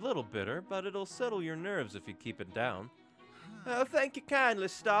 It's a little bitter, but it'll settle your nerves if you keep it down. Thank you kindly,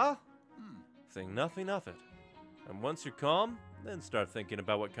 Stahl. Think nothing of it. And once you're calm, then start thinking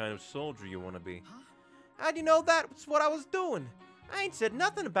about what kind of soldier you want to be. How'd you know that was what I was doing? I ain't said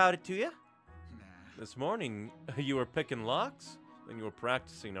nothing about it to you. This morning, you were picking locks, then you were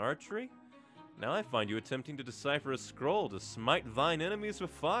practicing archery. Now I find you attempting to decipher a scroll to smite thine enemies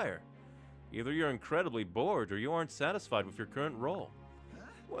with fire. Either you're incredibly bored or you aren't satisfied with your current role.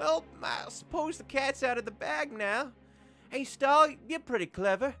 Well, I suppose the cat's out of the bag now. Hey, Stahl, you're pretty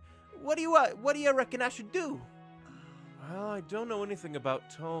clever. What do you reckon I should do? Well, I don't know anything about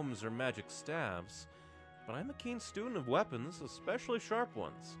tomes or magic staves, but I'm a keen student of weapons, especially sharp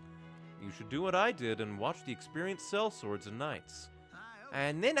ones. You should do what I did and watch the experienced sellswords and knights.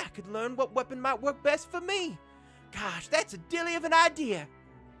 And then I could learn what weapon might work best for me. Gosh, that's a dilly of an idea.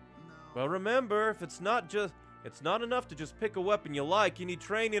 Well, remember, if it's not enough to just pick a weapon you like, you need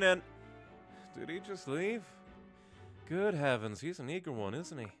training and... Did he just leave? Good heavens, he's an eager one,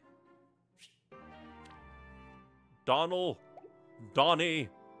 isn't he? Donnie,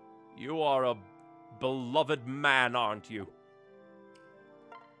 you are a beloved man, aren't you?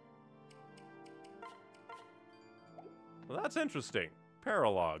 Well, that's interesting.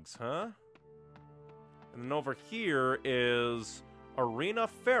 Paralogs, huh? And then over here is Arena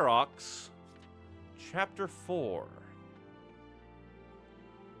Ferox, Chapter 4.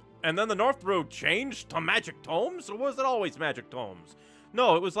 And then the North Road changed to Magic Tomes? Or was it always Magic Tomes?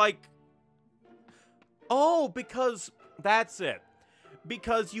 No, it was like... Oh, because... That's it.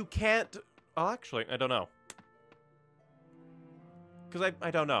 Because you can't... Oh, actually, I don't know. Because I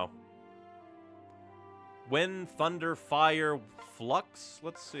don't know. Wind, thunder, fire, flux?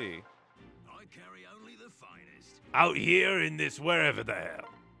 Let's see. I carry only the finest. Out here in this wherever the hell.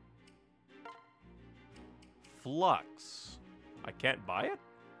 Flux. I can't buy it?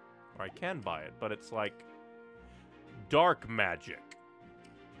 Or I can buy it, but it's like... dark magic.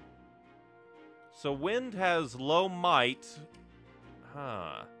 So wind has low might.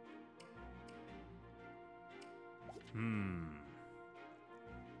 Huh.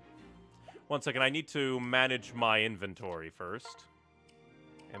 One second, I need to manage my inventory first.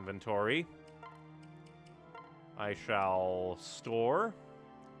 Inventory. I shall store.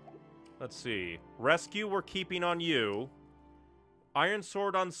 Let's see. Rescue we're keeping on you. Iron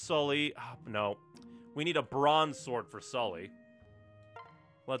sword on Sully. Oh, no. We need a bronze sword for Sully.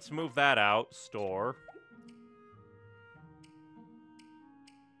 Let's move that out. Store.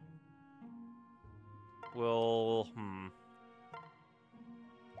 We'll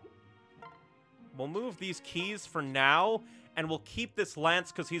move these keys for now, and we'll keep this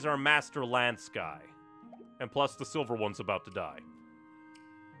lance because he's our master lance guy. And plus, the silver one's about to die.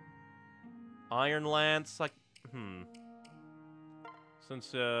 Iron lance, like,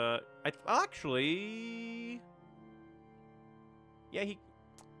 Since, actually... Yeah,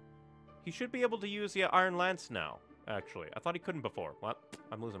 he should be able to use the iron lance now, actually. I thought he couldn't before. What?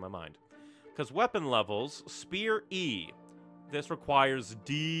 I'm losing my mind. Because weapon levels, spear E. This requires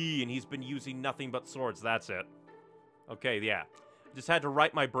D, and he's been using nothing but swords. That's it. Okay, yeah. Just had to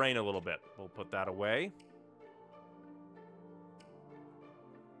right my brain a little bit. We'll put that away.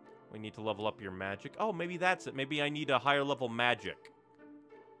 We need to level up your magic. Oh, maybe that's it. Maybe I need a higher level magic.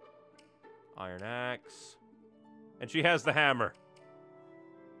 Iron axe. And she has the hammer.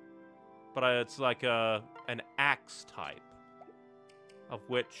 But it's like an axe type. Of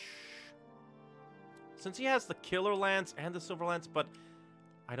which... Since he has the killer lance and the silver lance, but...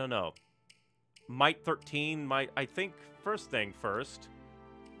 I don't know. Might 13, I think, first thing first.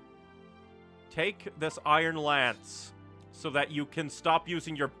 Take this iron lance so that you can stop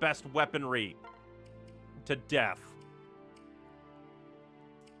using your best weaponry to death.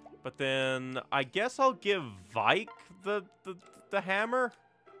 But then, I guess I'll give Vike the hammer?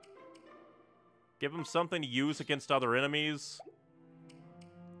 Give him something to use against other enemies.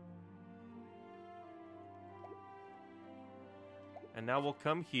 And now we'll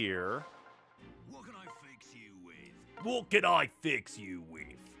come here. What can I fix you with? What can I fix you with?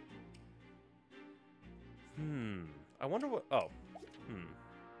 I wonder what... Oh.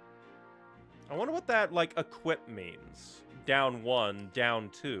 I wonder what that, like, equip means. Down 1, down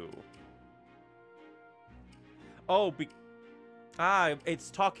 2. Oh, it's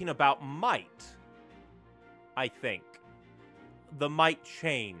talking about might. I think. The might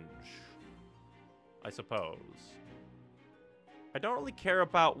change. I suppose. I don't really care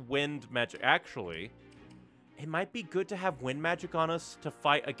about wind magic. Actually, it might be good to have wind magic on us to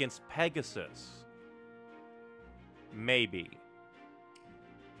fight against Pegasus. Maybe.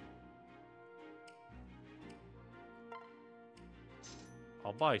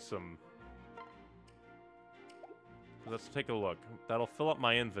 I'll buy some. Let's take a look. That'll fill up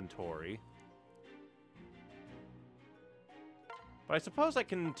my inventory. But I suppose I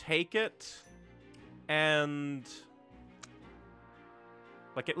can take it and,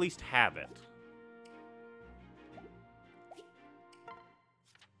 like, at least have it.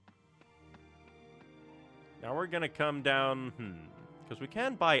 Now we're gonna come down, because we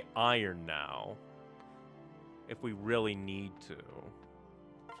can buy iron now, if we really need to.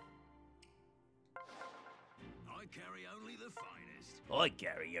 I carry only the finest. I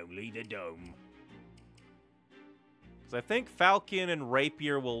carry only the dome. Because I think Falcon and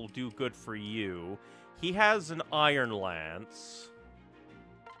Rapier will do good for you. He has an Iron Lance.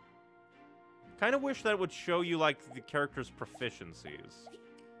 Kind of wish that it would show you, like, the character's proficiencies.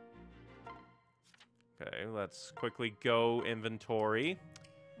 Okay, let's quickly go inventory.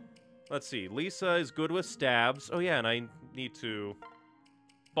 Let's see. Lisa is good with stabs. Oh, yeah, and I need to...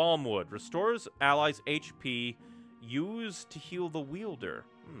 Balmwood. Restores allies' HP used to heal the wielder.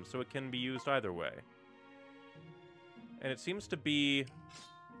 So it can be used either way. And it seems to be...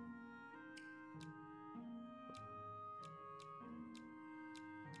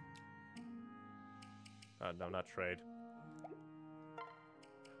 no, not trade.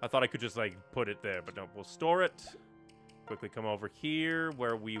 I thought I could just, like, put it there, but no, we'll store it. Quickly come over here,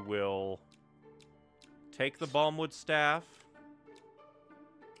 where we will take the Balmwood Staff.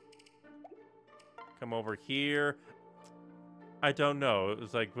 Come over here. I don't know. It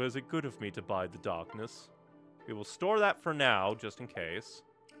was like, was it good of me to buy the darkness? We will store that for now, just in case.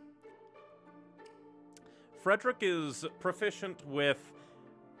 Frederick is proficient with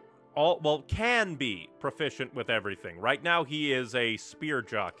all, well, can be proficient with everything. Right now, he is a spear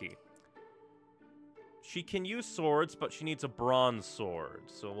jockey. She can use swords, but she needs a bronze sword.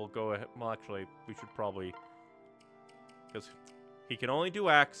 So we'll go ahead. Well, actually, we should probably... because he can only do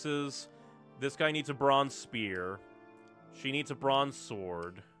axes. This guy needs a bronze spear. She needs a bronze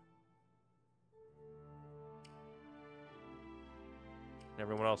sword.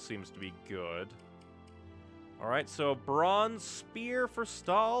 Everyone else seems to be good. Alright, so bronze spear for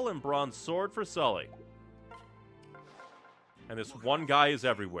Stahl and bronze sword for Sully. And this one guy is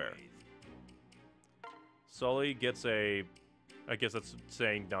everywhere. Sully gets a... I guess that's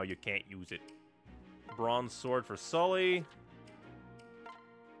saying, no, you can't use it. Bronze sword for Sully.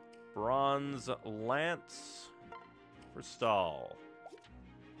 Bronze lance for Stahl.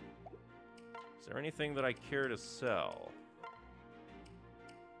 Is there anything that I care to sell?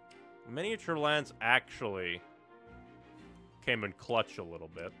 Miniature lance actually came in clutch a little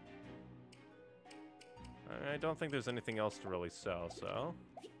bit. I don't think there's anything else to really sell, so...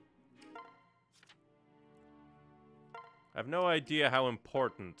 I have no idea how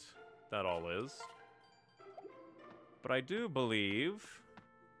important that all is. But I do believe...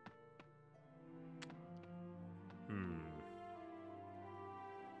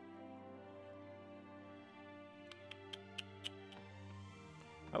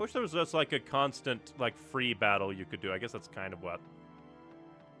 I wish there was just, like, a constant, like, free battle you could do. I guess that's kind of what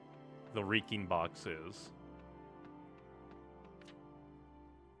the Reeking Box is.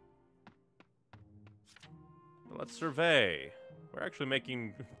 Let's survey. We're actually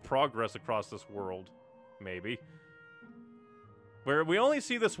making progress across this world. Maybe. Where we only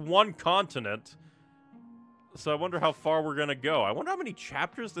see this one continent. So I wonder how far we're gonna go. I wonder how many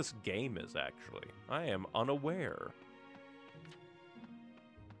chapters this game is, actually. I am unaware.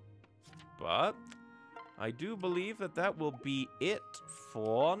 But I do believe that that will be it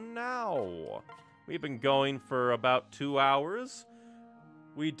for now. We've been going for about 2 hours.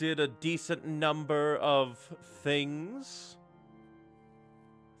 We did a decent number of things.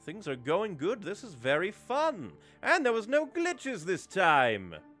 Things are going good. This is very fun. And there was no glitches this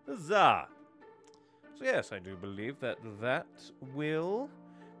time. Huzzah. So yes, I do believe that that will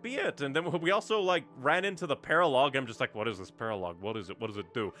be it. And then we also, like, ran into the paralogue. I'm just like, what is this paralogue? What is it? What does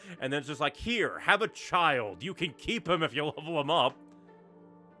it do? And then it's just like, here, have a child. You can keep him if you level him up.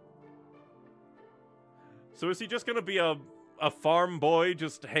 So is he just gonna be a farm boy,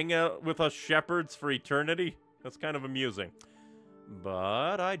 just hang out with us shepherds for eternity? That's kind of amusing.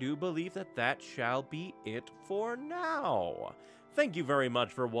 But I do believe that that shall be it for now. Thank you very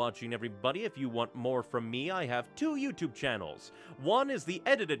much for watching, everybody. If you want more from me, I have 2 YouTube channels. One is the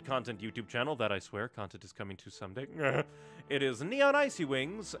edited content YouTube channel that I swear content is coming to someday. It is Neon Icy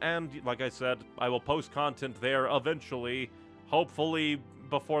Wings, and like I said, I will post content there eventually, hopefully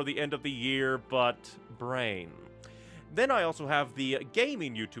before the end of the year, but brain. Then I also have the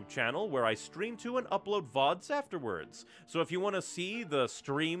gaming YouTube channel where I stream to and upload VODs afterwards. So if you want to see the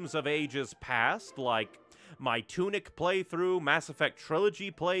streams of ages past, like my Tunic playthrough, Mass Effect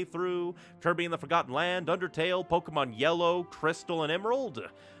Trilogy playthrough, Kirby and the Forgotten Land, Undertale, Pokemon Yellow, Crystal, and Emerald,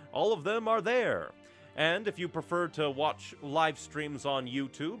 all of them are there. And if you prefer to watch live streams on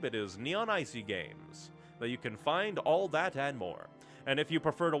YouTube, it is Neon Icy Games. That you can find all that and more. And if you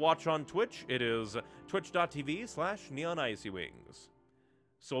prefer to watch on Twitch, it is twitch.tv/neonicywings.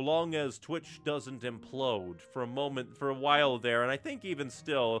 So long as Twitch doesn't implode for a while there, and I think even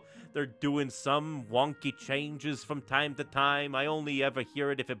still, they're doing some wonky changes from time to time. I only ever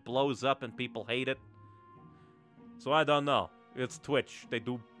hear it if it blows up and people hate it. So I don't know. It's Twitch. They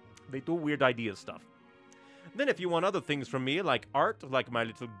do weird idea stuff. Then if you want other things from me, like art, like my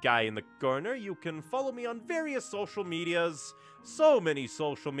little guy in the corner, you can follow me on various social medias. So many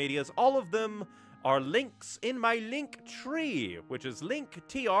social medias. All of them are links in my link tree, which is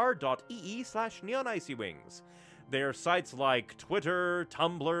linktr.ee/neonicywings. They're sites like Twitter,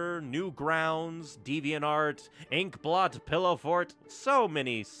 Tumblr, Newgrounds, DeviantArt, Inkblot, Pillowfort, so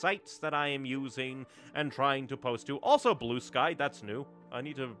many sites that I am using and trying to post to. Also Blue Sky, that's new. I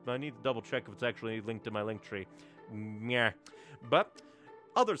need to double check if it's actually linked to my link tree. Yeah. But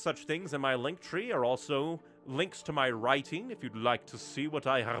other such things in my link tree are also links to my writing, if you'd like to see what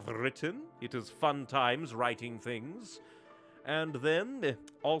I have written. It is fun times writing things. And then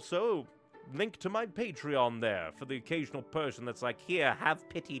also link to my Patreon there for the occasional person that's like, here, have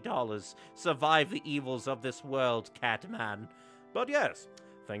pity dollars. Survive the evils of this world, Catman. But yes,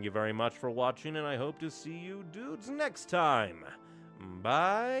 thank you very much for watching, and I hope to see you dudes next time.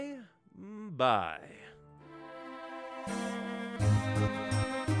 Bye.